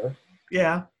County Fair.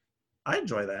 Yeah, I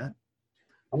enjoy that.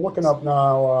 I'm looking up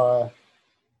now,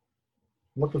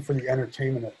 looking for the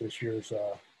entertainment at this year's.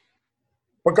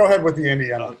 But go ahead with the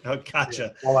Indiana. Oh,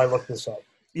 gotcha. While I look this up.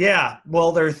 Yeah,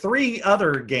 well, there are 3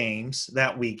 other games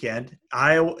that weekend: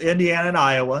 Indiana and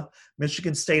Iowa,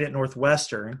 Michigan State at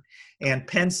Northwestern, and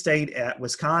Penn State at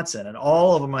Wisconsin. And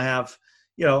all of them have,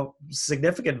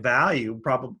 significant value,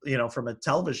 probably, from a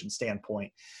television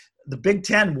standpoint. The Big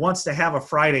Ten wants to have a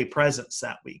Friday presence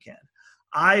that weekend.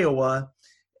 Iowa,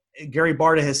 Gary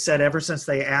Barta has said ever since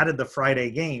they added the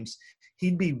Friday games,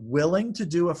 he'd be willing to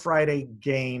do a Friday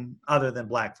game other than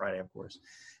Black Friday, of course,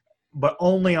 but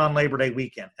only on Labor Day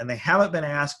weekend. And they haven't been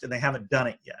asked, and they haven't done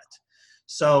it yet.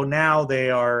 So now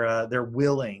they're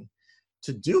willing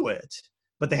to do it,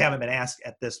 but they haven't been asked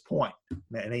at this point.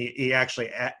 And he actually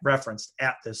referenced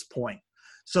at this point.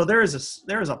 So there is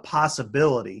a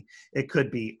possibility it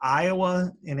could be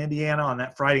Iowa and Indiana on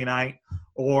that Friday night,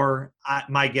 or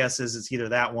my guess is it's either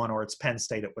that one or it's Penn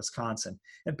State at Wisconsin.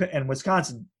 And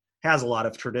Wisconsin has a lot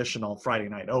of traditional Friday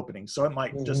night openings, so it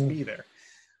might just be there.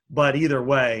 But either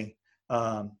way,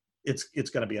 it's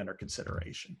going to be under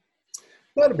consideration.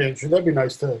 That'd be interesting. That'd be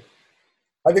nice to.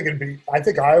 I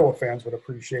think Iowa fans would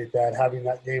appreciate that, having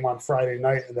that game on Friday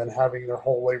night and then having their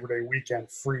whole Labor Day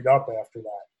weekend freed up after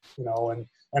that.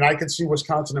 And I could see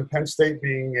Wisconsin and Penn State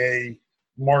being a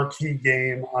marquee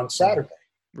game on Saturday.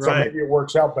 Right. So maybe it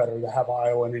works out better to have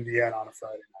Iowa and Indiana on a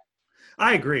Friday night.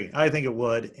 I agree. I think it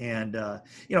would. And,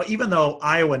 even though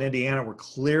Iowa and Indiana were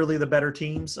clearly the better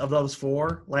teams of those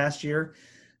 4 last year,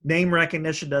 name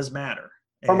recognition does matter.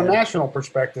 From a national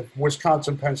perspective,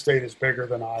 Wisconsin, Penn State is bigger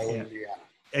than Iowa and Indiana.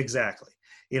 Exactly.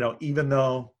 Even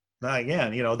though,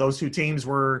 again, those 2 teams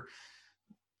were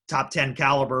top 10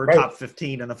 caliber, Right. top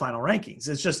 15 in the final rankings.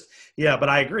 It's just, yeah, but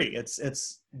I agree.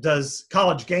 Does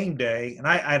College Game Day, and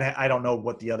I don't know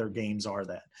what the other games are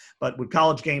then, but would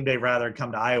College Game Day rather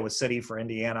come to Iowa City for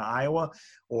Indiana, Iowa,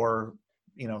 or,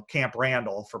 Camp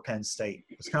Randall for Penn State,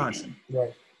 Wisconsin?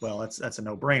 Right. Well, that's a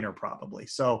no-brainer probably.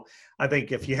 So I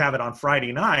think if you have it on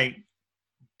Friday night,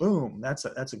 boom, that's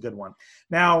a good one.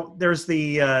 Now there's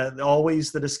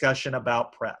always the discussion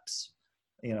about preps,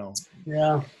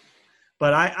 Yeah.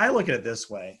 but I look at it this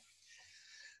way.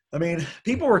 I mean,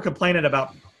 people were complaining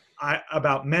about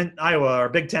Iowa or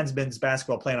Big Ten's men's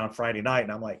basketball playing on Friday night,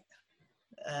 and I'm like,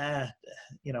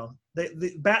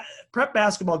 prep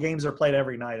basketball games are played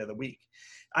every night of the week.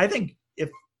 I think if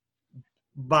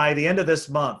by the end of this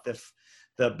month, if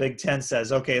the Big Ten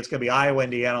says, okay, it's going to be Iowa,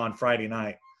 Indiana on Friday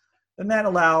night, then that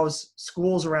allows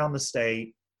schools around the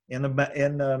state in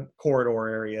the corridor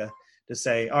area to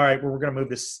say, all right, well, we're going to move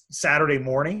this Saturday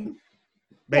morning,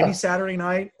 maybe Saturday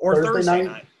night or Thursday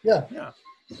night. Yeah.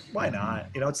 Why not?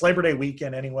 It's Labor Day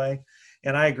weekend anyway.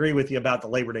 And I agree with you about the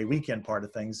Labor Day weekend part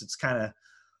of things. It's kind of,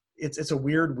 it's a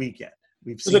weird weekend.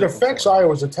 Because it affects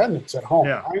Iowa's attendance at home.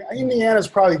 Yeah. Indiana's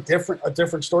probably a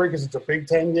different story because it's a Big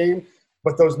Ten game.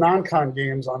 But those non-con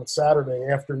games on Saturday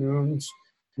afternoons,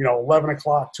 11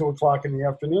 o'clock, 2 o'clock in the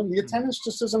afternoon, the attendance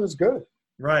just isn't as good.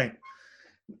 Right.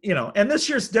 And this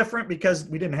year's different because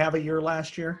we didn't have a year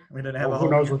last year. We didn't have who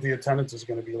knows what the attendance is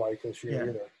going to be like this year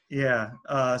either.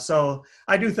 Yeah. So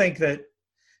I do think that,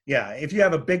 if you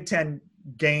have a Big Ten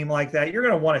game like that, you're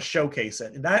going to want to showcase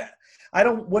it. And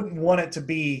wouldn't want it to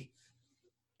be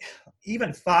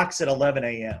even Fox at 11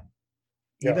 a.m.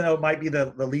 Even though it might be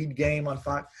the lead game on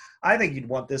Fox. I think you'd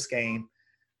want this game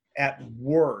at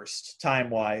worst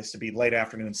time-wise to be late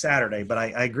afternoon Saturday. But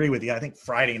I agree with you. I think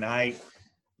Friday night,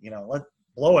 let's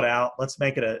blow it out. Let's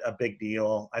make it a big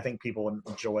deal. I think people would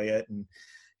enjoy it.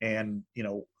 And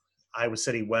Iowa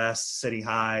City West, City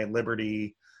High,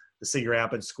 Liberty, the Cedar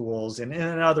Rapids schools, and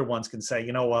other ones can say,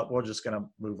 you know what, we're just going to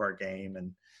move our game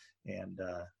and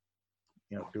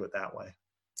do it that way.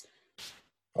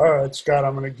 All right, Scott,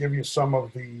 I'm going to give you some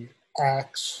of the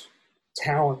acts,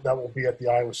 talent that will be at the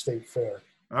Iowa State Fair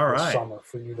this summer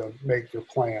for you to make your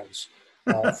plans.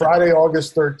 Friday,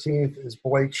 August 13th is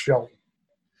Blake Shelton.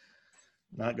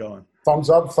 Not going. Thumbs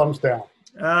up, thumbs down?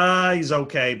 He's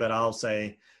okay, but I'll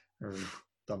say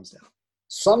thumbs down.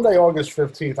 Sunday, August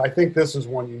 15th, I think this is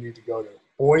one you need to go to.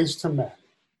 Boys to Men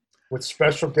with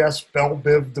special guest Belle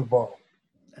Biv DeVoe.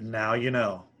 And now you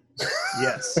know.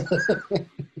 Yes.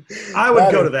 I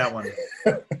would go to that one.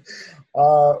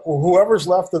 Whoever's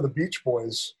left of the Beach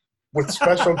Boys with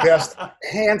special guest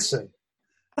Hanson.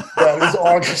 That is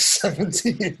August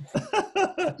 17th.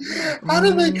 How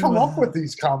did they come up with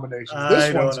these combinations?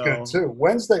 This one's good too.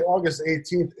 Wednesday, August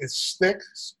 18th is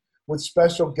Styx with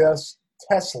special guest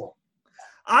Tesla.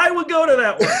 I would go to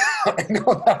that one. I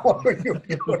know that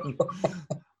one.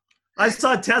 I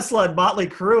saw Tesla and Motley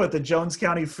Crue at the Jones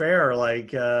County Fair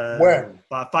when?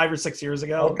 About 5 or 6 years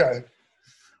ago. Okay.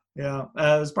 Yeah,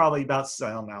 it was probably about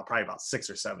 6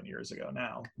 or 7 years ago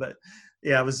now. But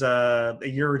yeah, it was a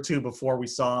year or two before we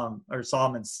saw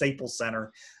him in Staples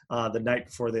Center the night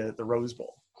before the Rose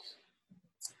Bowl.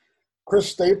 Chris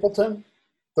Stapleton,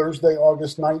 Thursday,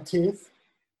 August 19th.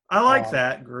 I like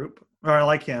that group. Or I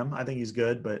like him. I think he's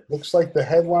good. But looks like the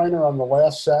headliner on the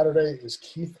last Saturday is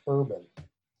Keith Urban.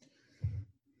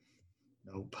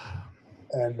 Nope.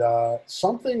 And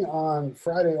something on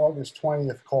Friday, August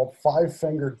 20th called Five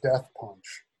Finger Death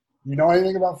Punch. You know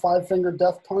anything about Five Finger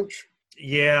Death Punch?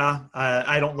 Yeah,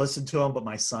 I don't listen to him, but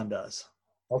my son does.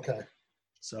 Okay.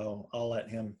 So I'll let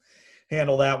him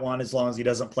handle that one as long as he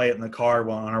doesn't play it in the car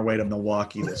on our way to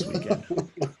Milwaukee this weekend.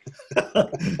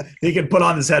 He can put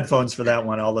on his headphones for that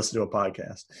one. I'll listen to a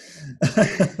podcast.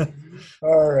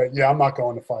 All right. Yeah, I'm not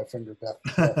going to Five Finger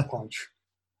Death Punch.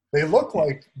 They look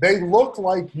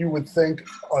like you would think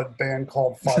a band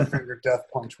called Five Finger Death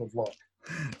Punch would look.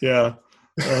 Yeah.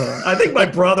 I think my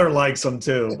brother likes them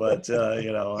too, but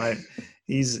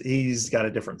he's got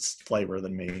a different flavor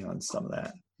than me on some of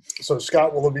that. So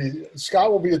Scott will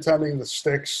be attending the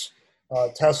Styx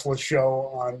Tesla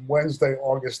show on Wednesday,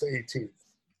 August 18th.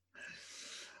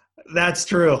 That's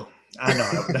true. I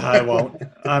know. I won't.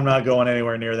 I'm not going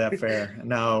anywhere near that fair.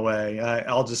 No way.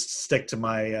 I'll just stick to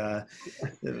my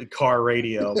car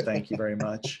radio. Thank you very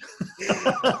much.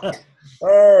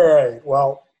 All right.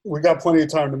 Well, we got plenty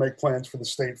of time to make plans for the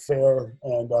state fair.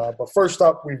 And but first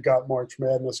up, we've got March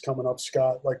Madness coming up,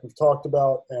 Scott, like we've talked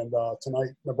about. And tonight,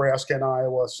 Nebraska and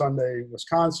Iowa, Sunday,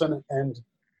 Wisconsin and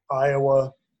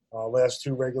Iowa, last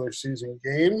two regular season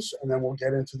games. And then we'll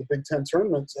get into the Big Ten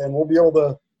tournaments, and we'll be able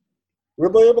to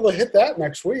hit that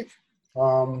next week.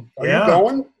 Are you Yeah.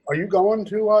 going? Are you going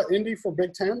to Indy for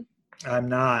Big Ten? I'm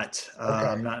not. Okay.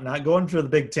 I'm not going for the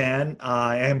Big Ten.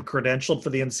 I am credentialed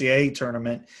for the NCAA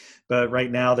tournament, but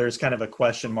right now there's kind of a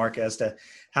question mark as to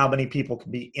how many people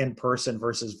can be in person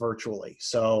versus virtually.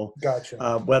 So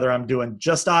Gotcha. whether I'm doing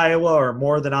just Iowa or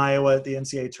more than Iowa at the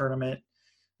NCAA tournament,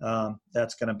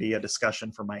 that's going to be a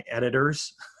discussion for my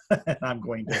editors. And I'm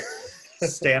going to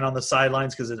stand on the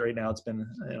sidelines because right now it's been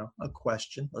a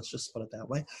question. Let's just put it that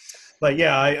way. But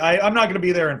yeah, I'm not going to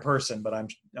be there in person, but I'm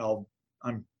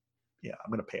going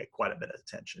to pay quite a bit of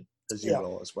attention, as you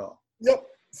will as well. Yep,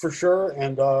 for sure.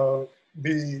 And it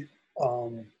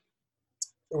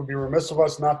would be remiss of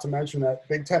us not to mention that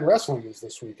Big Ten wrestling is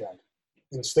this weekend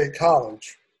in State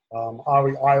College.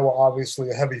 Iowa,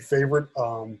 obviously a heavy favorite.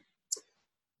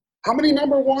 How many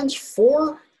number ones?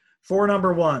 4? 4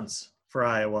 number ones for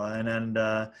Iowa. And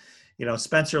then,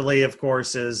 Spencer Lee, of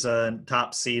course, is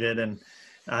top seeded. And,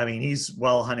 I mean, he's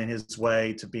well hunting his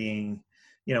way to being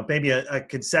 – maybe a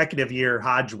consecutive year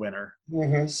Hodge winner.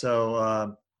 Mm-hmm.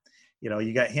 So,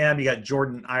 you got him, you got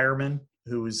Jordan Ironman,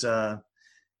 who's, or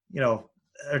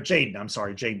Jaden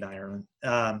Ironman,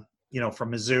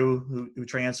 from Mizzou, who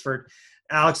transferred,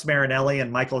 Alex Marinelli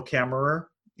and Michael Kemmerer,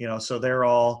 so they're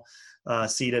all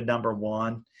seeded number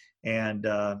 1. And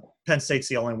Penn State's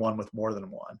the only one with more than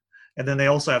 1. And then they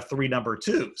also have 3 number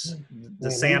 2s,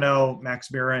 DeSanto, Max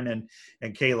Buren,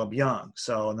 and Caleb Young.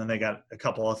 So, and then they got a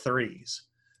couple of 3s.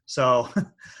 So,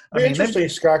 interesting,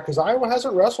 Scott, because Iowa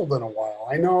hasn't wrestled in a while.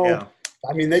 I know. Yeah.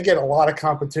 I mean, they get a lot of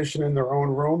competition in their own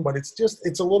room, but it's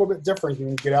a little bit different when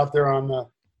you get out there on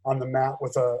the mat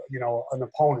with an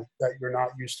opponent that you're not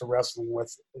used to wrestling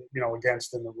with,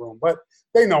 against in the room. But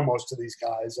they know most of these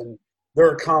guys, and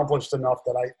they're accomplished enough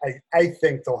that I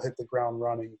think they'll hit the ground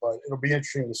running. But it'll be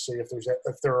interesting to see if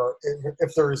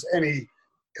there is any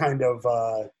kind of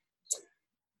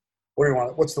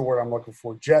what's the word I'm looking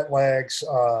for? Jet lags,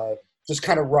 just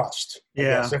kind of rust.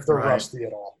 Yeah, if they're rusty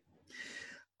at all.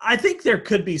 I think there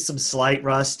could be some slight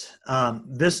rust.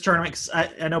 This tournament,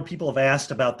 I know people have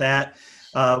asked about that,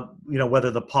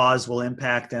 whether the pause will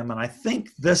impact them. And I think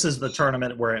this is the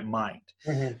tournament where it might.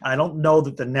 Mm-hmm. I don't know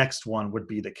that the next one would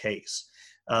be the case,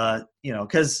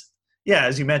 because,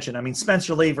 as you mentioned, I mean,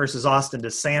 Spencer Lee versus Austin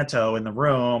DeSanto in the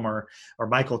room or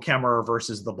Michael Kemmerer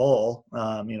versus the Bull,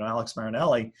 Alex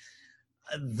Marinelli.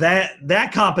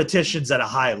 That competition's at a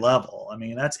high level. I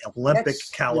mean, that's Olympic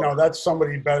caliber. That's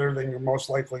somebody better than you're most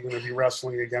likely going to be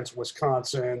wrestling against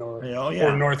Wisconsin or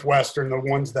Northwestern, the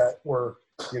ones that were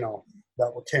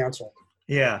canceled.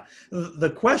 Yeah. The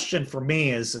question for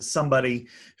me is somebody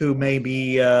who may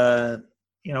be, a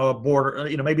border,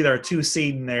 maybe they're a 2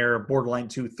 seed and they're borderline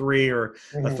 2-3 or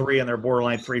a 3 and they're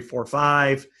borderline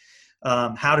 3-4-5.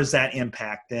 How does that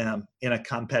impact them in a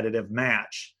competitive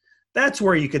match? That's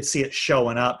where you could see it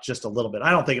showing up just a little bit.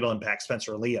 I don't think it'll impact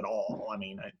Spencer Lee at all. I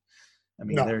mean,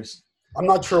 no. I'm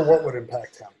not sure what would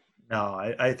impact him.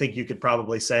 No, I think you could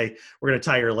probably say, we're going to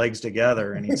tie your legs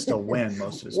together and he'd still win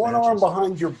most of his One matches. arm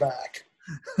behind your back.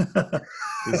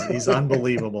 He's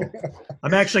unbelievable.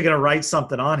 I'm actually going to write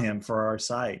something on him for our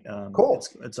site. Cool.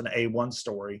 It's an A1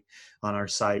 story on our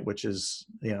site, which is,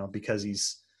 because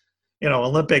he's,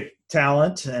 Olympic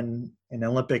talent and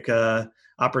Olympic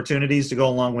opportunities to go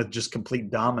along with just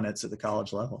complete dominance at the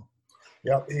college level.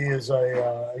 Yep, he is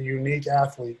a unique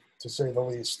athlete, to say the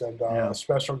least, and a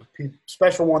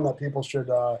special one that people should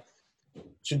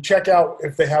check out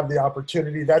if they have the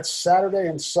opportunity. That's Saturday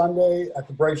and Sunday at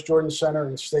the Bryce Jordan Center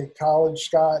in State College,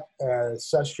 Scott.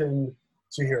 Session,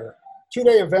 see here,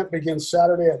 2-day event begins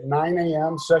Saturday at 9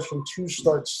 a.m. Session 2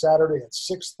 starts Saturday at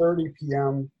 6:30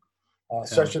 p.m.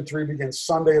 Session 3 begins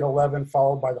Sunday at 11,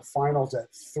 followed by the finals at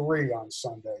 3 on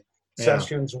Sunday. Yeah.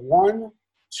 Sessions 1,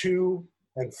 2,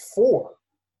 and 4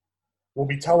 will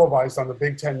be televised on the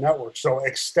Big Ten Network. So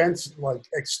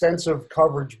extensive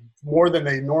coverage, more than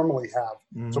they normally have.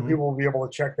 Mm-hmm. So people will be able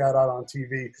to check that out on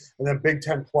TV. And then Big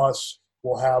Ten Plus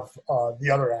will have the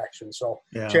other action. So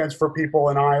chance for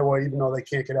people in Iowa, even though they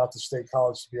can't get out to State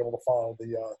College, to be able to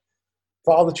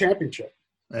follow the championship.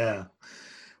 Yeah.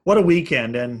 What a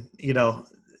weekend. And, can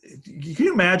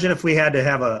you imagine if we had to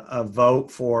have a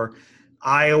vote for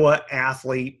Iowa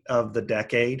athlete of the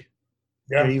decade,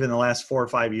 or even the last 4 or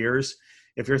 5 years?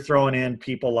 If you're throwing in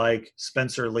people like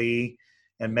Spencer Lee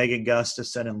and Megan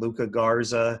Gustafson and Luca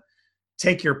Garza,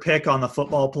 take your pick on the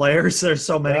football players. There's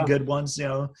so many good ones,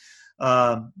 a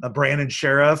Brandon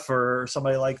Sheriff or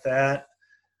somebody like that.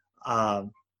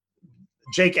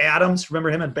 Jake Adams,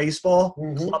 remember him in baseball,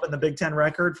 clubbing the Big Ten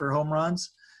record for home runs?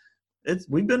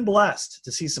 We've been blessed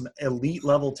to see some elite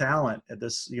level talent at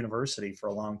this university for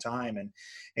a long time,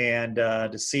 and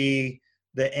to see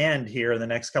the end here in the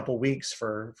next couple weeks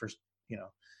for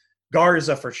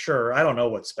Garza for sure. I don't know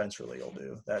what Spencer Lee will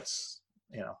do. That's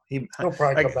He'll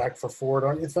probably come back for 4,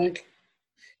 don't you think?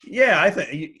 Yeah, I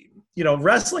think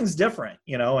wrestling's different,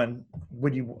 and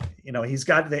would he's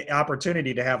got the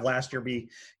opportunity to have last year be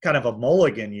kind of a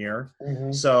mulligan year.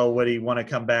 Mm-hmm. So would he want to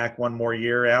come back one more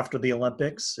year after the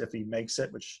Olympics if he makes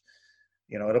it, which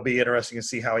it'll be interesting to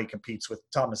see how he competes with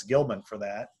Thomas Gilman for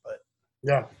that. But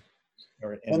yeah.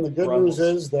 And the good news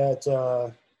is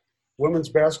that women's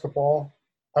basketball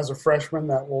has a freshman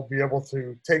that will be able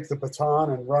to take the baton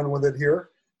and run with it here.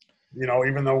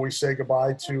 Even though we say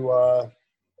goodbye to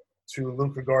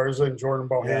Luka Garza and Jordan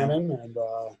Bohannon, and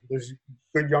there's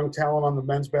good young talent on the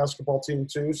men's basketball team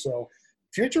too. So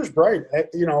future's bright.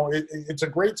 It's a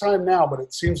great time now, but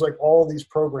it seems like all these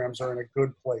programs are in a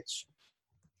good place.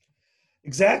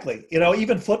 Exactly.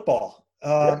 even football.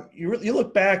 You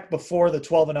look back before the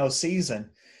 12-0 season,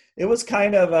 it was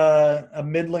kind of a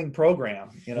middling program.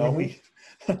 Mm-hmm.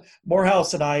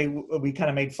 Morehouse and I, we kind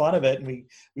of made fun of it, and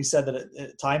we said that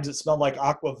at times it smelled like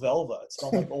aqua velva. It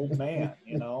smelled like old man,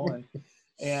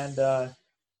 and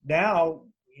now,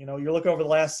 you look over the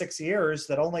last 6 years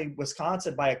that only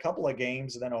Wisconsin by a couple of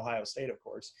games, and then Ohio State, of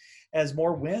course, has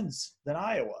more wins than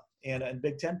Iowa in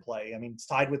Big Ten play. I mean, it's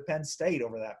tied with Penn State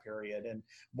over that period, and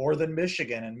more than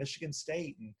Michigan and Michigan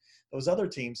State and those other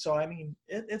teams. So, I mean,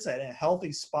 it's a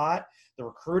healthy spot. The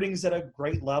recruiting's at a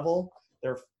great level.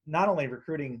 They're not only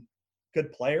recruiting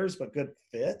good players, but good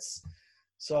fits.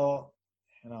 So,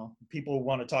 people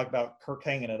want to talk about Kirk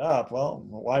hanging it up. Well,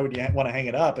 why would you want to hang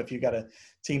it up if you got a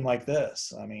team like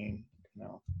this? I mean,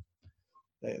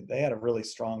 they had a really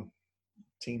strong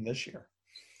team this year.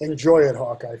 Enjoy it,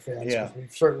 Hawkeye fans. Yeah.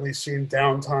 We've certainly seen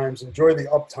down times. Enjoy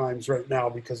the up times right now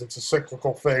because it's a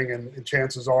cyclical thing, and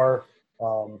chances are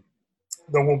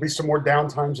there will be some more down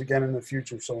times again in the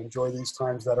future. So enjoy these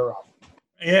times that are up.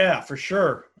 Yeah, for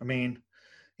sure. I mean,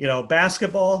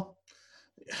 basketball,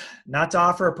 not to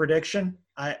offer a prediction,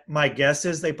 my guess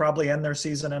is they probably end their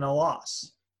season in a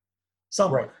loss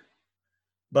somewhere. Right.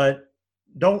 But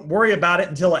don't worry about it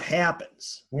until it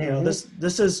happens. Mm-hmm.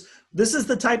 This is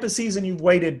the type of season you've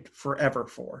waited forever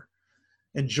for.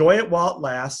 Enjoy it while it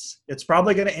lasts. It's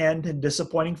probably going to end in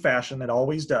disappointing fashion. It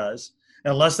always does,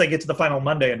 unless they get to the final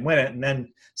Monday and win it and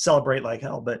then celebrate like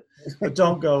hell. But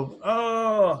don't go,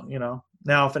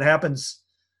 Now, if it happens,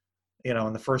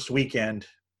 in the first weekend,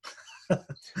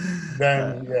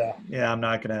 then I'm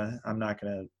not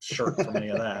gonna shirk from any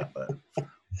of that. But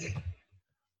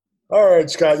all right,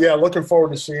 Scott. Yeah, looking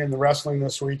forward to seeing the wrestling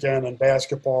this weekend and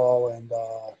basketball and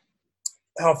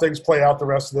how things play out the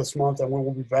rest of this month. And we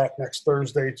will be back next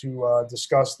Thursday to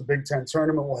discuss the Big Ten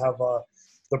tournament. We'll have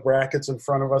the brackets in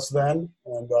front of us then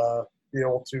and be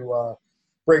able to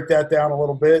break that down a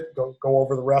little bit, go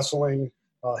over the wrestling,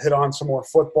 hit on some more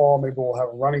football. Maybe we'll have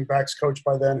a running backs coach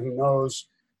by then. Who knows?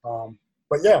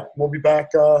 But yeah, we'll be back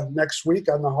next week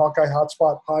on the Hawkeye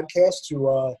Hotspot podcast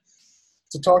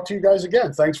to talk to you guys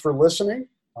again. Thanks for listening,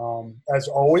 as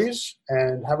always,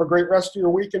 and have a great rest of your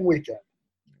week and weekend.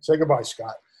 Say goodbye,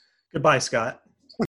 Scott. Goodbye, Scott.